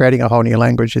 Creating a whole new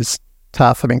language is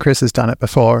tough. I mean, Chris has done it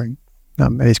before.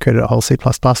 He's created a whole C++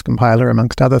 compiler,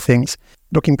 amongst other things.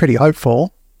 Looking pretty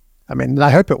hopeful. I mean,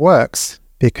 I hope it works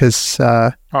because...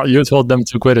 you told them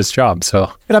to quit his job,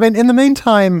 so... But I mean, in the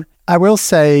meantime, I will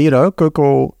say,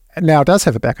 Google now does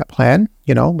have a backup plan.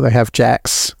 They have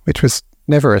JAX, which was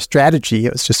never a strategy.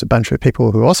 It was just a bunch of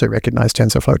people who also recognized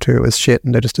TensorFlow 2 as shit,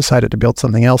 and they just decided to build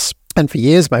something else. And for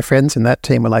years, my friends in that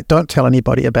team were like, don't tell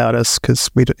anybody about us because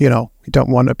we don't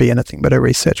want to be anything but a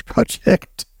research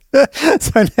project.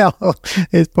 So now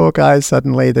these poor guys,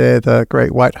 suddenly they're the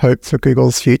great white hope for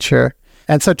Google's future.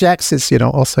 And so JAX is,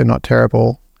 also not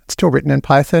terrible. It's still written in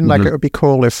Python. Like it would be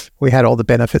cool if we had all the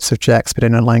benefits of JAX, but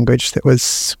in a language that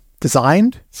was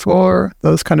designed for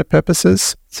those kind of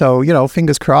purposes. So,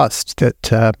 fingers crossed that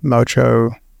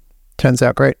Mojo turns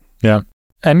out great. Yeah.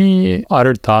 Any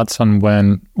other thoughts on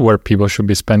where people should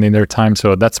be spending their time?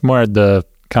 So that's more at the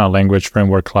kind of language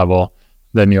framework level.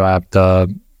 Then you have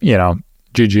the,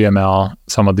 GGML,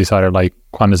 some of these other like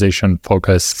quantization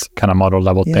focused kind of model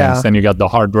level things. Then you got the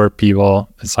hardware people.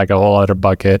 It's like a whole other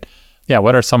bucket. Yeah.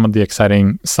 What are some of the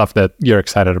exciting stuff that you're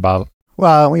excited about?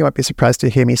 Well, you might be surprised to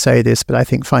hear me say this, but I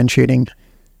think fine-tuning,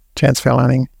 transfer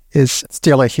learning is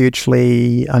still a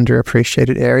hugely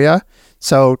underappreciated area.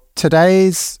 So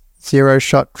today's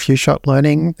zero-shot, few-shot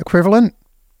learning equivalent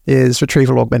is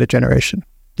retrieval augmented generation,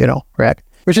 RAG,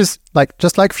 which is like,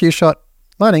 just like few-shot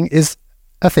learning is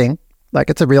a thing. Like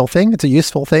it's a real thing. It's a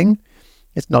useful thing.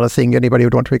 It's not a thing anybody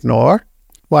would want to ignore.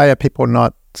 Why are people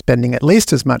not spending at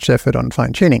least as much effort on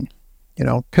fine-tuning?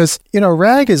 Because,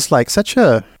 RAG is like such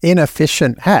a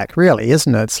inefficient hack, really,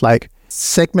 isn't it? It's like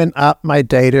segment up my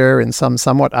data in some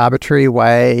somewhat arbitrary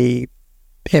way,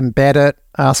 embed it,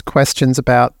 ask questions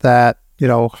about that,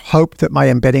 hope that my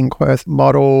embedding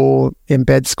model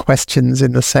embeds questions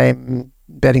in the same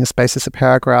embedding space as the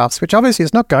paragraphs, which obviously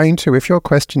is not going to. If your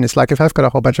question is like, if I've got a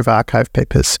whole bunch of archive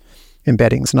papers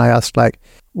embeddings and I asked like,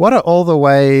 what are all the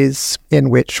ways in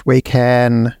which we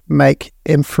can make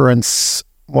inference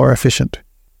more efficient?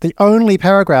 The only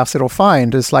paragraphs it'll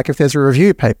find is like if there's a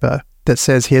review paper that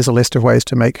says, here's a list of ways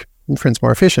to make inference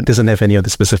more efficient. Doesn't have any other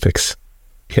specifics.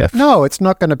 Yeah. No, it's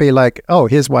not going to be like, oh,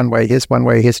 here's one way, here's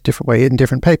a different way in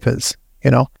different papers,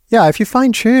 Yeah, if you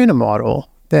fine-tune a model,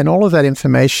 then all of that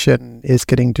information is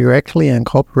getting directly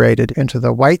incorporated into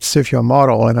the weights of your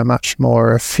model in a much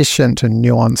more efficient and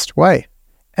nuanced way.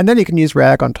 And then you can use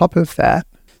RAG on top of that.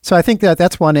 So I think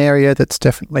that's one area that's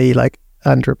definitely like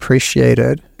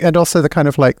underappreciated. And also the kind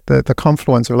of like the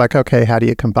confluence of like, okay, how do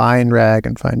you combine RAG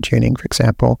and fine-tuning, for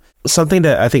example? Something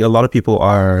that I think a lot of people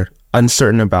are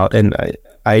uncertain about, and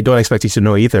I don't expect you to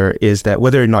know either, is that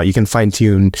whether or not you can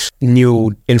fine-tune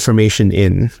new information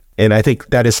in. And I think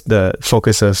that is the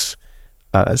focus of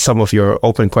some of your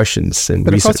open questions and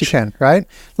but research. Of course you can, right?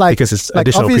 Like, because it's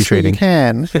additional pre-training. You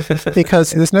can,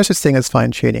 because there's no such thing as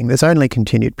fine-tuning. There's only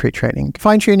continued pre-training.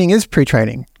 Fine-tuning is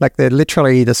pre-training. Like they're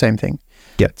literally the same thing.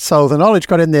 Yeah. So the knowledge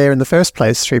got in there in the first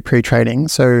place through pre-training.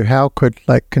 So how could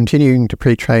like continuing to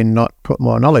pre-train not put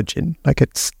more knowledge in? Like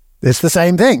it's the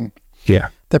same thing. Yeah.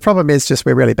 The problem is just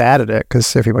we're really bad at it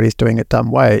because everybody's doing it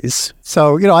dumb ways.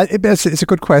 So, it's a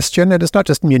good question. And it's not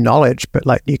just new knowledge, but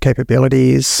like new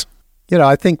capabilities.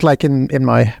 I think like in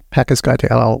my Hacker's Guide to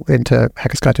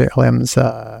LM's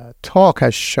talk, I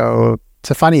show,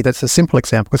 it's that's a simple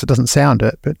example because it doesn't sound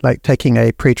it, but like taking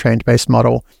a pre-trained base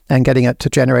model and getting it to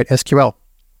generate SQL.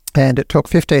 And it took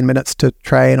 15 minutes to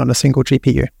train on a single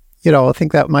GPU. I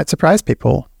think that might surprise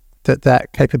people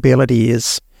that capability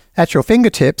is at your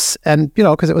fingertips, and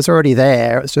because it was already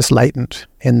there, it was just latent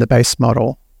in the base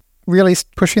model. Really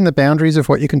pushing the boundaries of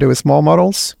what you can do with small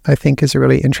models, I think, is a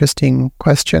really interesting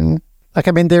question. Like,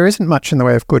 I mean, there isn't much in the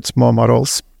way of good small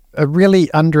models. A really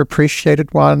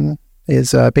underappreciated one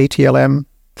is BTLM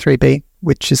 3B,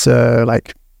 which is a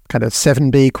like kind of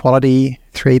 7B quality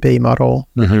 3B model.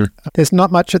 Mm-hmm. There's not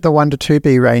much at the 1 to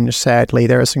 2B range, sadly.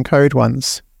 There are some code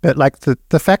ones. But like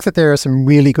the fact that there are some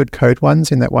really good code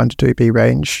ones in that 1 to 2B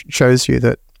range shows you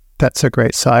that that's a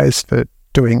great size for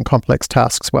doing complex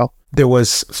tasks well. There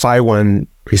was Phi-1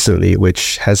 recently,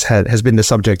 which has been the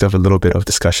subject of a little bit of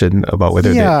discussion about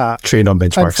whether they're trained on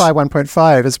benchmarks. And Phi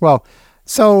 1.5 as well.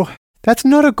 So that's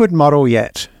not a good model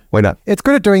yet. Why not? It's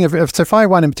good at doing, so Phi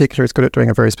 1 in particular is good at doing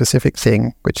a very specific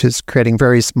thing, which is creating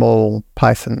very small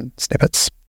Python snippets.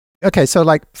 Okay, so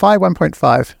like Phi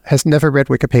 1.5 has never read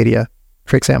Wikipedia,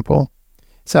 for example.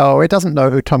 So it doesn't know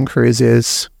who Tom Cruise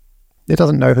is. It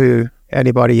doesn't know who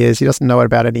anybody is. He doesn't know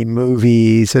about any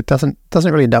movies. It doesn't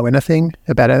really know anything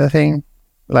about anything,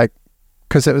 like,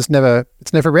 because it's never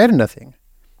read anything.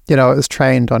 It was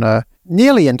trained on a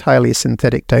nearly entirely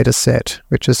synthetic data set,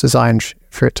 which is designed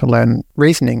for it to learn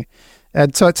reasoning.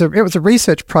 And so it was a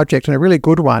research project and a really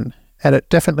good one. And it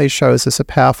definitely shows us a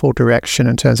powerful direction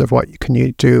in terms of what you can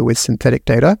do with synthetic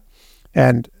data.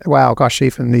 And wow, gosh,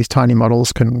 even these tiny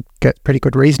models can get pretty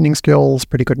good reasoning skills,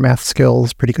 pretty good math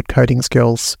skills, pretty good coding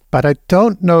skills. But I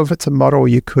don't know if it's a model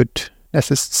you could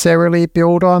necessarily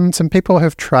build on. Some people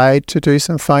have tried to do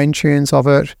some fine tunes of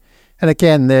it. And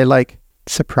again, they're like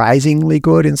surprisingly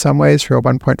good in some ways for a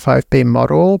 1.5B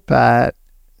model, but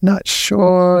not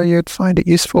sure you'd find it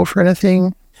useful for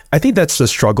anything. I think that's the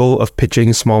struggle of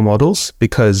pitching small models,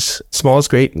 because small is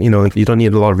great. You don't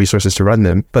need a lot of resources to run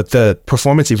them, but the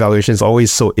performance evaluation is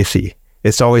always so iffy.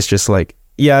 It's always just like,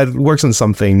 yeah, it works on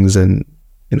some things and,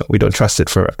 we don't trust it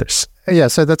for others. Yeah,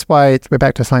 so that's why we're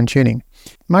back to fine tuning.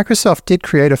 Microsoft did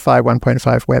create a Phi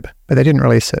 1.5 web, but they didn't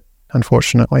release it,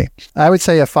 unfortunately. I would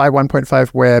say a Phi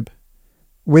 1.5 web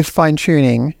with fine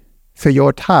tuning for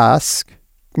your task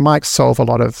might solve a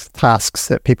lot of tasks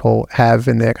that people have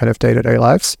in their kind of day-to-day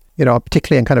lives.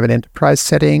 Particularly in kind of an enterprise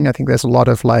setting. I think there's a lot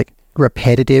of like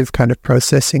repetitive kind of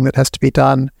processing that has to be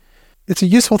done. It's a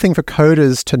useful thing for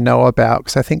coders to know about,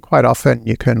 because I think quite often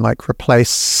you can like replace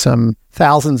some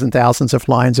thousands and thousands of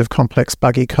lines of complex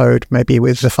buggy code maybe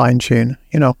with the fine tune,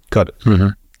 Got it. Mm-hmm.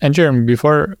 And Jeremy,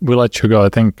 before we let you go, I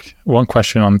think one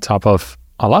question on top of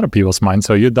a lot of people's minds.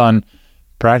 So you've done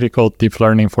practical deep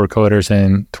learning for coders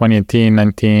in 2018,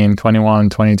 19, 21,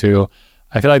 22.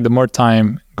 I feel like the more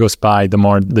time goes by, the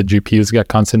more the GPUs get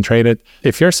concentrated.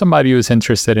 If you're somebody who's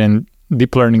interested in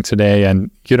deep learning today and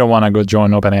you don't want to go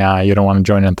join OpenAI, you don't want to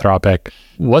join Anthropic,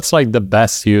 what's like the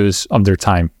best use of their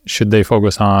time? Should they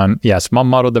focus on, small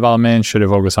model development? Should they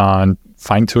focus on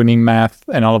fine-tuning math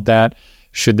and all of that?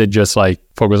 Should they just like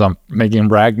focus on making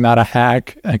RAG not a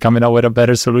hack and coming up with a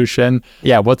better solution?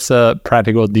 Yeah, what's a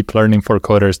practical deep learning for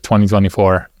coders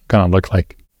 2024 going to look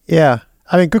like? Yeah.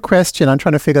 I mean, good question. I'm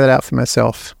trying to figure that out for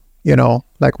myself.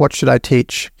 Like what should I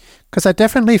teach? Because I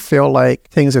definitely feel like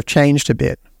things have changed a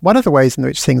bit. One of the ways in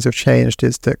which things have changed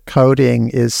is that coding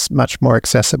is much more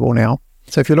accessible now.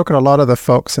 So if you look at a lot of the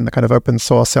folks in the kind of open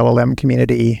source LLM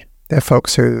community, they're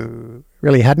folks who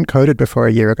really hadn't coded before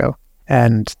a year ago.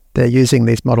 And they're using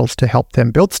these models to help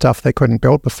them build stuff they couldn't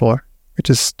build before, which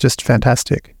is just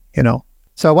fantastic,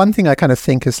 So one thing I kind of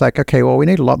think is like, okay, well, we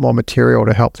need a lot more material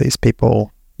to help these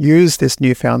people use this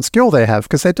newfound skill they have,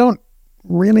 because they don't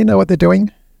really know what they're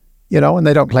doing, and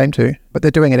they don't claim to, but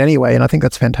they're doing it anyway. And I think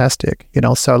that's fantastic,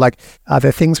 So like, are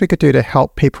there things we could do to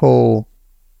help people,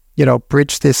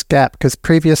 bridge this gap? Because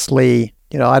previously,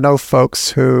 I know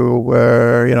folks who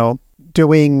were,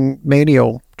 doing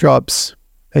menial jobs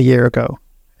a year ago,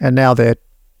 and now they're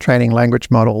training language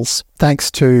models thanks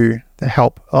to the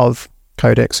help of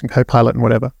Codex and Copilot and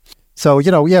whatever. So,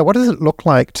 what does it look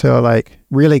like to like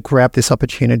really grab this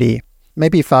opportunity?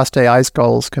 Maybe Fast.ai's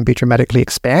goals can be dramatically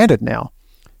expanded now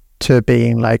to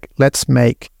being like, let's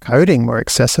make coding more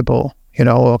accessible,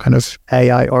 or kind of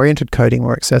AI-oriented coding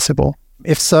more accessible.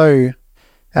 If so,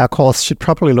 our course should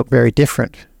probably look very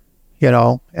different,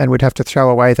 and we'd have to throw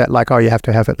away that like, you have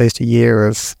to have at least a year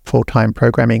of full-time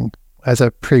programming as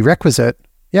a prerequisite.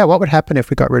 Yeah, what would happen if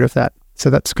we got rid of that? So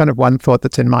that's kind of one thought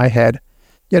that's in my head.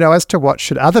 As to what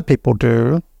should other people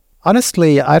do,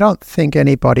 honestly, I don't think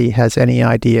anybody has any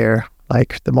idea,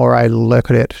 like the more I look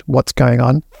at it, what's going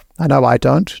on. I know I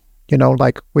don't.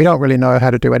 Like we don't really know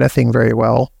how to do anything very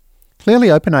well. Clearly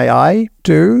OpenAI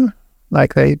do.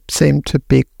 Like they seem to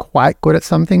be quite good at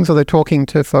some things, or they're talking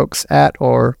to folks at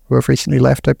or who have recently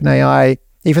left OpenAI.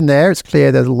 Even there, it's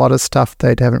clear there's a lot of stuff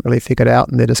they haven't really figured out,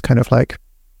 and they're just kind of like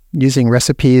using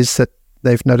recipes that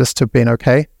they've noticed have been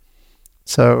okay.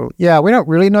 So yeah, we don't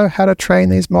really know how to train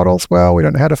these models well. We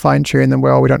don't know how to fine tune them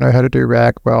well. We don't know how to do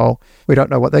RAG well. We don't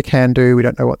know what they can do. We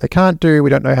don't know what they can't do. We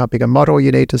don't know how big a model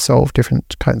you need to solve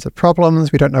different kinds of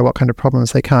problems. We don't know what kind of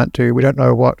problems they can't do. We don't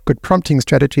know what good prompting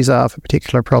strategies are for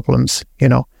particular problems.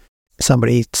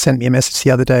 Somebody sent me a message the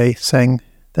other day saying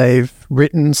they've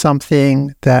written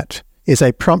something that is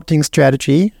a prompting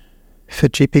strategy for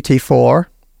GPT-4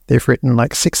 they've written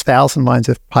like 6,000 lines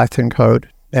of Python code,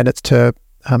 and it's to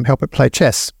help it play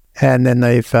chess. And then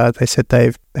they said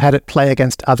they've had it play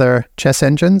against other chess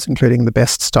engines, including the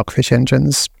best Stockfish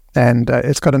engines. And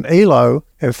it's got an ELO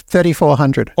of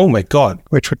 3,400. Oh my God.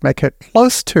 Which would make it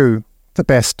close to the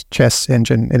best chess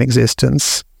engine in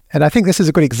existence. And I think this is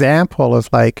a good example of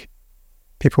like,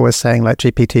 people were saying like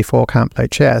GPT-4 can't play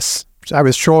chess. I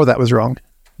was sure that was wrong.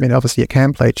 I mean, obviously it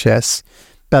can play chess,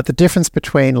 but the difference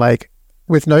between like,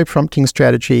 with no prompting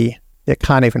strategy, it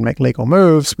can't even make legal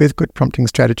moves. With good prompting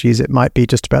strategies, it might be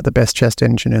just about the best chess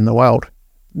engine in the world,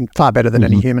 far better than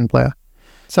any human player.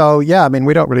 So yeah, I mean,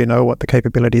 we don't really know what the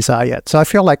capabilities are yet. So I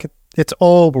feel like it's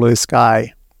all blue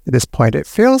sky at this point. It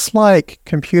feels like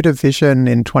computer vision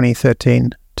in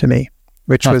 2013 to me,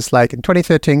 which was like in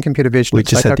 2013, computer vision. We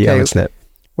just had the AlexNet.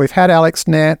 We've had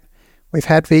AlexNet, we've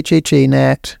had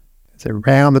VGGNet. It's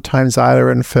around the time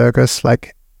Xyla and Fergus,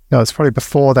 like, no, it's probably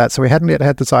before that. So we hadn't yet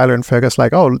had the Xyla and Fergus,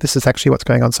 like, oh, this is actually what's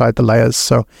going on inside the layers.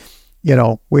 So, you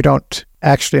know, we don't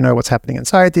actually know what's happening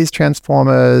inside these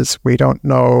transformers. We don't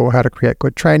know how to create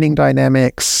good training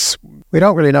dynamics. We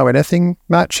don't really know anything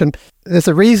much. And there's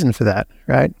a reason for that,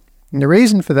 right? And the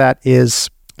reason for that is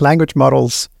language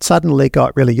models suddenly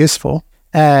got really useful.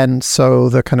 And so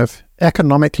the kind of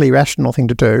economically rational thing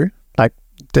to do, like,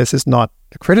 this is not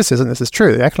a criticism, this is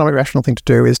true. The economic rational thing to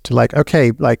do is to like,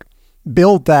 okay, like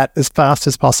build that as fast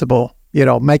as possible, you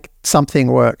know, make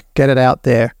something work, get it out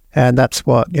there. And that's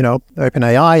what, you know,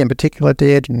 OpenAI in particular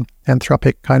did and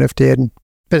Anthropic kind of did.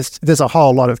 But there's a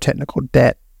whole lot of technical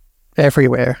debt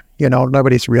everywhere. You know,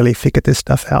 nobody's really figured this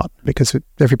stuff out because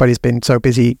everybody's been so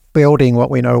busy building what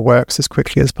we know works as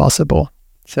quickly as possible.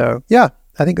 So yeah,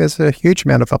 I think there's a huge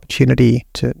amount of opportunity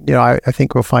to, you know, I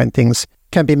think we'll find things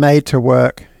can be made to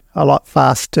work a lot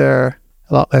faster,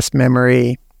 a lot less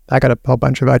memory. I got a whole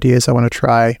bunch of ideas I want to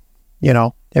try. You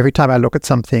know, every time I look at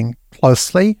something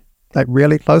closely, like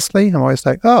really closely, I'm always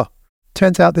like, oh,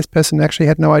 turns out this person actually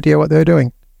had no idea what they were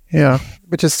doing. You know,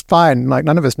 which is fine. Like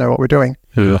none of us know what we're doing.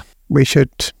 Yeah. We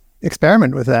should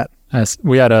experiment with that. As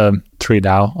we had a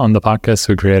 3DAO on the podcast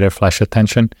who created Flash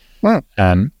Attention.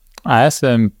 And I asked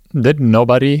them, did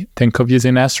nobody think of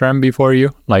using SRAM before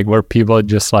you? Like, were people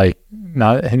just like,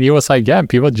 no? And he was like, yeah,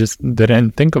 people just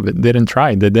didn't think of it, didn't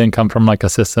try. They didn't come from like a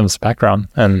systems background.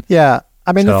 And yeah,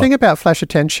 I mean, so, the thing about Flash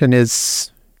Attention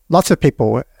is lots of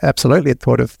people absolutely had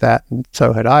thought of that, and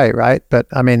so had I, right? But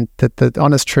I mean, the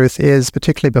honest truth is,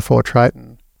 particularly before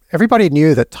Triton, everybody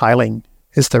knew that tiling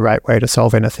is the right way to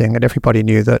solve anything, and everybody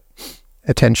knew that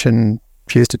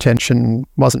fused attention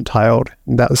wasn't tiled,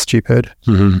 and that was stupid.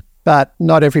 Mm-hmm. But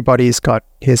not everybody's got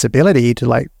his ability to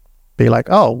like be like,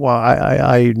 oh, well,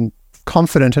 I'm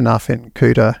confident enough in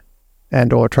CUDA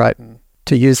and or Triton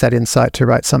to use that insight to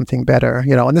write something better,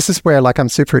 you know. And this is where like I'm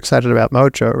super excited about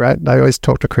Mojo, right? I always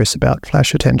talk to Chris about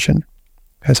Flash Attention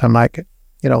because I'm like,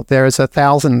 you know, there is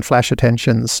 1,000 Flash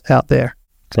Attentions out there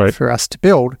for us to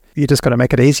build. You just got to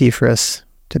make it easy for us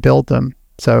to build them.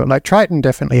 So like Triton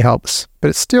definitely helps, but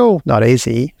it's still not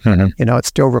easy. Mm-hmm. You know, it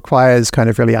still requires kind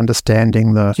of really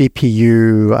understanding the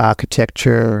GPU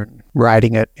architecture,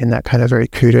 writing it in that kind of very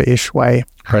CUDA-ish way.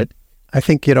 Right. I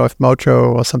think, you know, if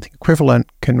Mojo or something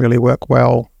equivalent can really work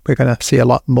well, we're going to see a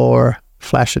lot more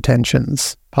Flash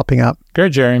Attentions popping up.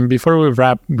 Great, Jerry. And before we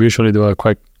wrap, we usually do a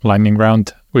quick lightning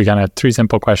round. We kind of have 3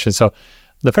 simple questions. So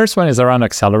the first one is around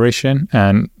acceleration,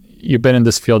 and you've been in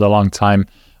this field a long time.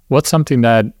 What's something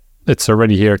that it's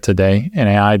already here today in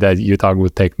AI that you thought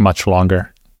would take much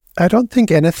longer? I don't think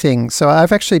anything. So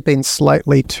I've actually been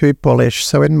slightly too bullish.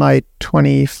 So in my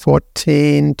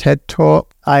 2014 TED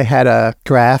Talk, I had a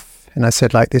graph and I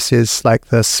said, like, this is like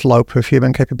the slope of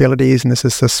human capabilities and this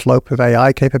is the slope of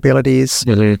AI capabilities.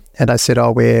 Mm-hmm. And I said,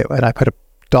 and I put a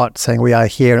dot saying we are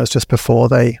here, and it was just before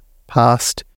they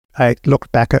passed. I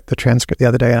looked back at the transcript the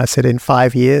other day and I said, in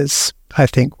 5 years, I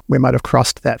think we might have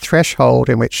crossed that threshold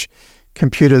in which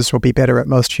computers will be better at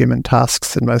most human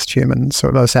tasks than most humans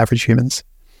or most average humans.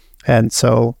 And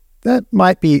so that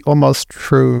might be almost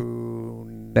true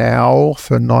now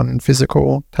for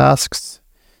non-physical tasks.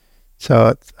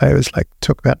 So I was like,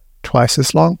 took about twice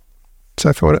as long. So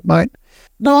I thought it might.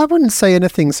 No, I wouldn't say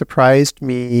anything surprised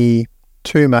me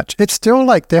too much. It's still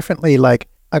like definitely like,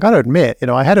 I got to admit, you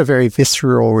know, I had a very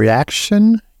visceral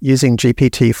reaction using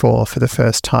GPT-4 for the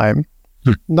first time.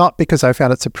 Not because I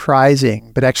found it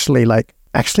surprising, but actually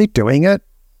doing it,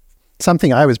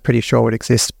 something I was pretty sure would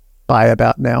exist by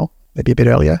about now, maybe a bit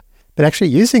earlier. But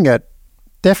actually using it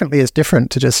definitely is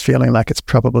different to just feeling like it's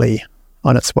probably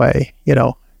on its way, you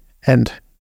know. And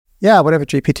yeah, whatever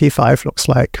GPT-5 looks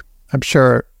like,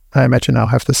 I imagine I'll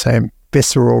have the same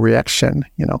visceral reaction,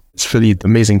 It's really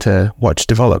amazing to watch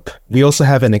develop. We also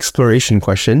have an exploration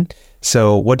question.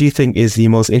 So what do you think is the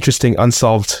most interesting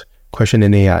unsolved question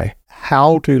in AI?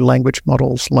 How do language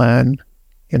models learn?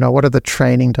 What are the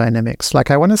training dynamics? Like,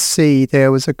 I want to see,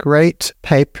 there was a great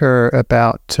paper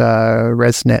about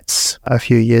ResNets a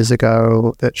few years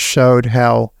ago that showed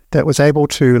how that was able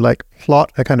to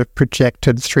plot a kind of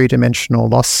projected 3-dimensional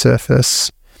loss surface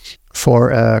for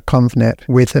a ConvNet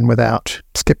with and without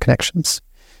skip connections.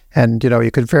 And,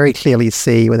 you could very clearly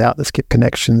see without the skip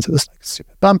connections, it was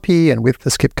super bumpy, and with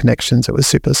the skip connections, it was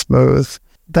super smooth.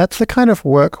 That's the kind of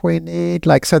work we need.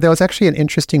 So there was actually an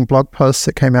interesting blog post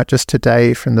that came out just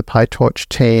today from the PyTorch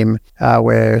team,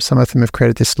 where some of them have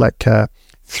created this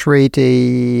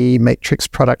 3D matrix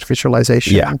product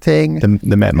visualization thing. The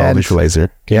MatMol visualizer.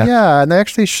 Yeah, and they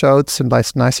actually showed some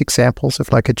nice examples of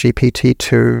a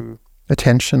GPT-2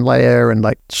 attention layer, and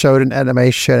showed an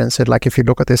animation and said, if you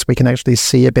look at this, we can actually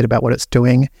see a bit about what it's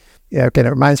doing. Again, it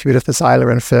reminds me of the Zeiler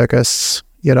and Fergus,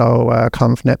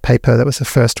 ConvNet paper that was the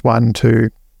first one to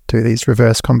do these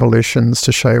reverse convolutions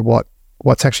to show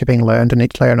what's actually being learned in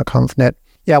each layer in a ConvNet.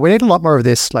 Yeah, we need a lot more of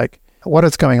this, what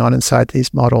is going on inside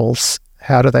these models?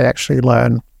 How do they actually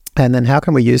learn? And then how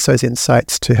can we use those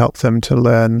insights to help them to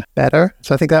learn better?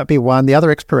 So I think that would be one. The other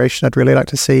exploration I'd really like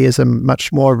to see is a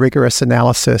much more rigorous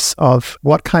analysis of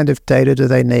what kind of data do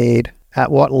they need, at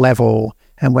what level,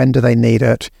 and when do they need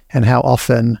it, and how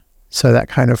often. So that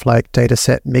kind of data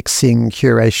set mixing,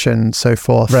 curation, so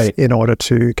forth, in order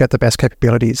to get the best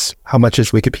capabilities. How much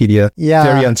is Wikipedia?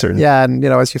 Very uncertain. Yeah, and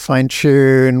as you fine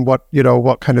tune, what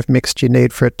kind of mix do you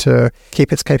need for it to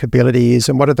keep its capabilities,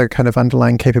 and what are the kind of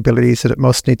underlying capabilities that it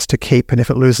most needs to keep, and if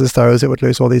it loses those, it would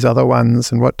lose all these other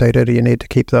ones, and what data do you need to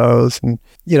keep those, and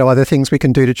other things we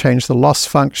can do to change the loss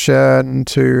function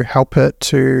to help it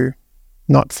to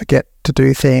not forget to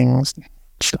do things,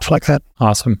 stuff like that.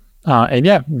 Awesome.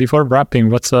 And before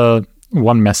wrapping, what's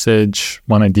one message,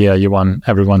 one idea you want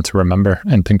everyone to remember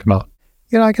and think about?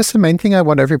 I guess the main thing I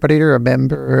want everybody to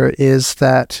remember is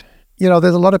that,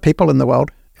 there's a lot of people in the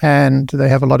world, and they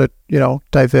have a lot of,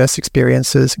 diverse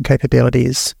experiences and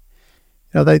capabilities.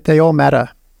 They all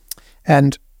matter.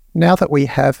 And now that we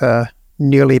have a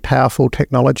newly powerful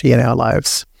technology in our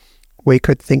lives, we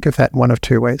could think of that in one of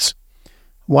two ways.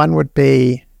 One would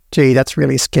be, gee, that's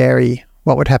really scary.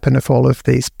 What would happen if all of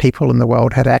these people in the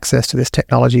world had access to this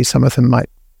technology? Some of them might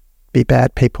be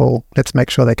bad people. Let's make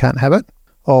sure they can't have it.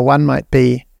 Or one might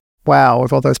be, wow,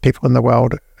 if all those people in the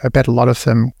world, I bet a lot of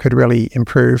them could really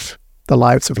improve the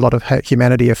lives of a lot of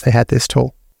humanity if they had this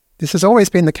tool. This has always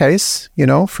been the case,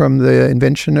 from the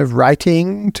invention of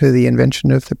writing to the invention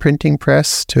of the printing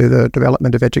press to the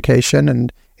development of education.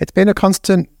 And it's been a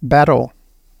constant battle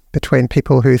between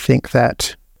people who think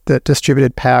that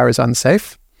distributed power is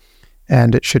unsafe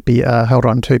and it should be held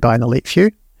on to by an elite few,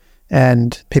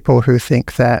 and people who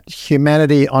think that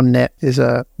humanity on net is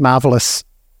a marvelous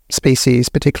species,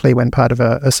 particularly when part of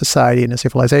a society and a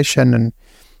civilization, and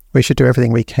we should do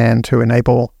everything we can to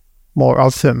enable more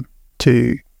of them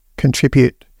to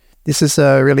contribute. This is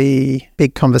a really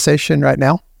big conversation right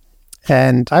now,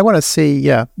 and I want to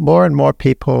see, more and more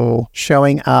people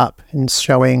showing up and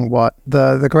showing what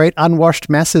the great unwashed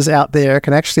masses out there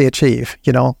can actually achieve,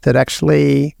 that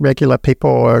actually regular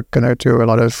people are going to do a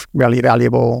lot of really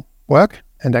valuable work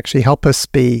and actually help us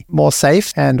be more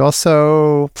safe and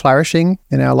also flourishing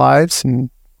in our lives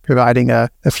and providing a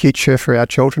future for our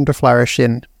children to flourish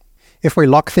in. If we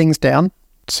lock things down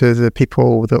to the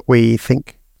people that we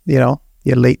think, the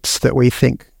elites that we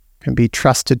think can be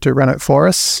trusted to run it for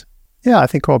us, I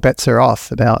think all bets are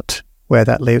off about where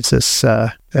that leaves us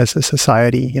as a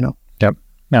society, Yep.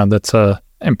 No, that's a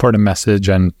important message.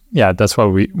 And that's why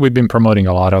we've been promoting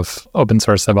a lot of open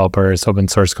source developers, open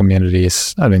source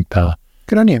communities. I think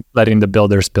good on you. Letting the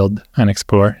builders build and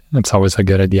explore. It's always a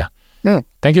good idea. Yeah.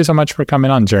 Thank you so much for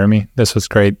coming on, Jeremy. This was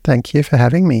great. Thank you for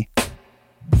having me.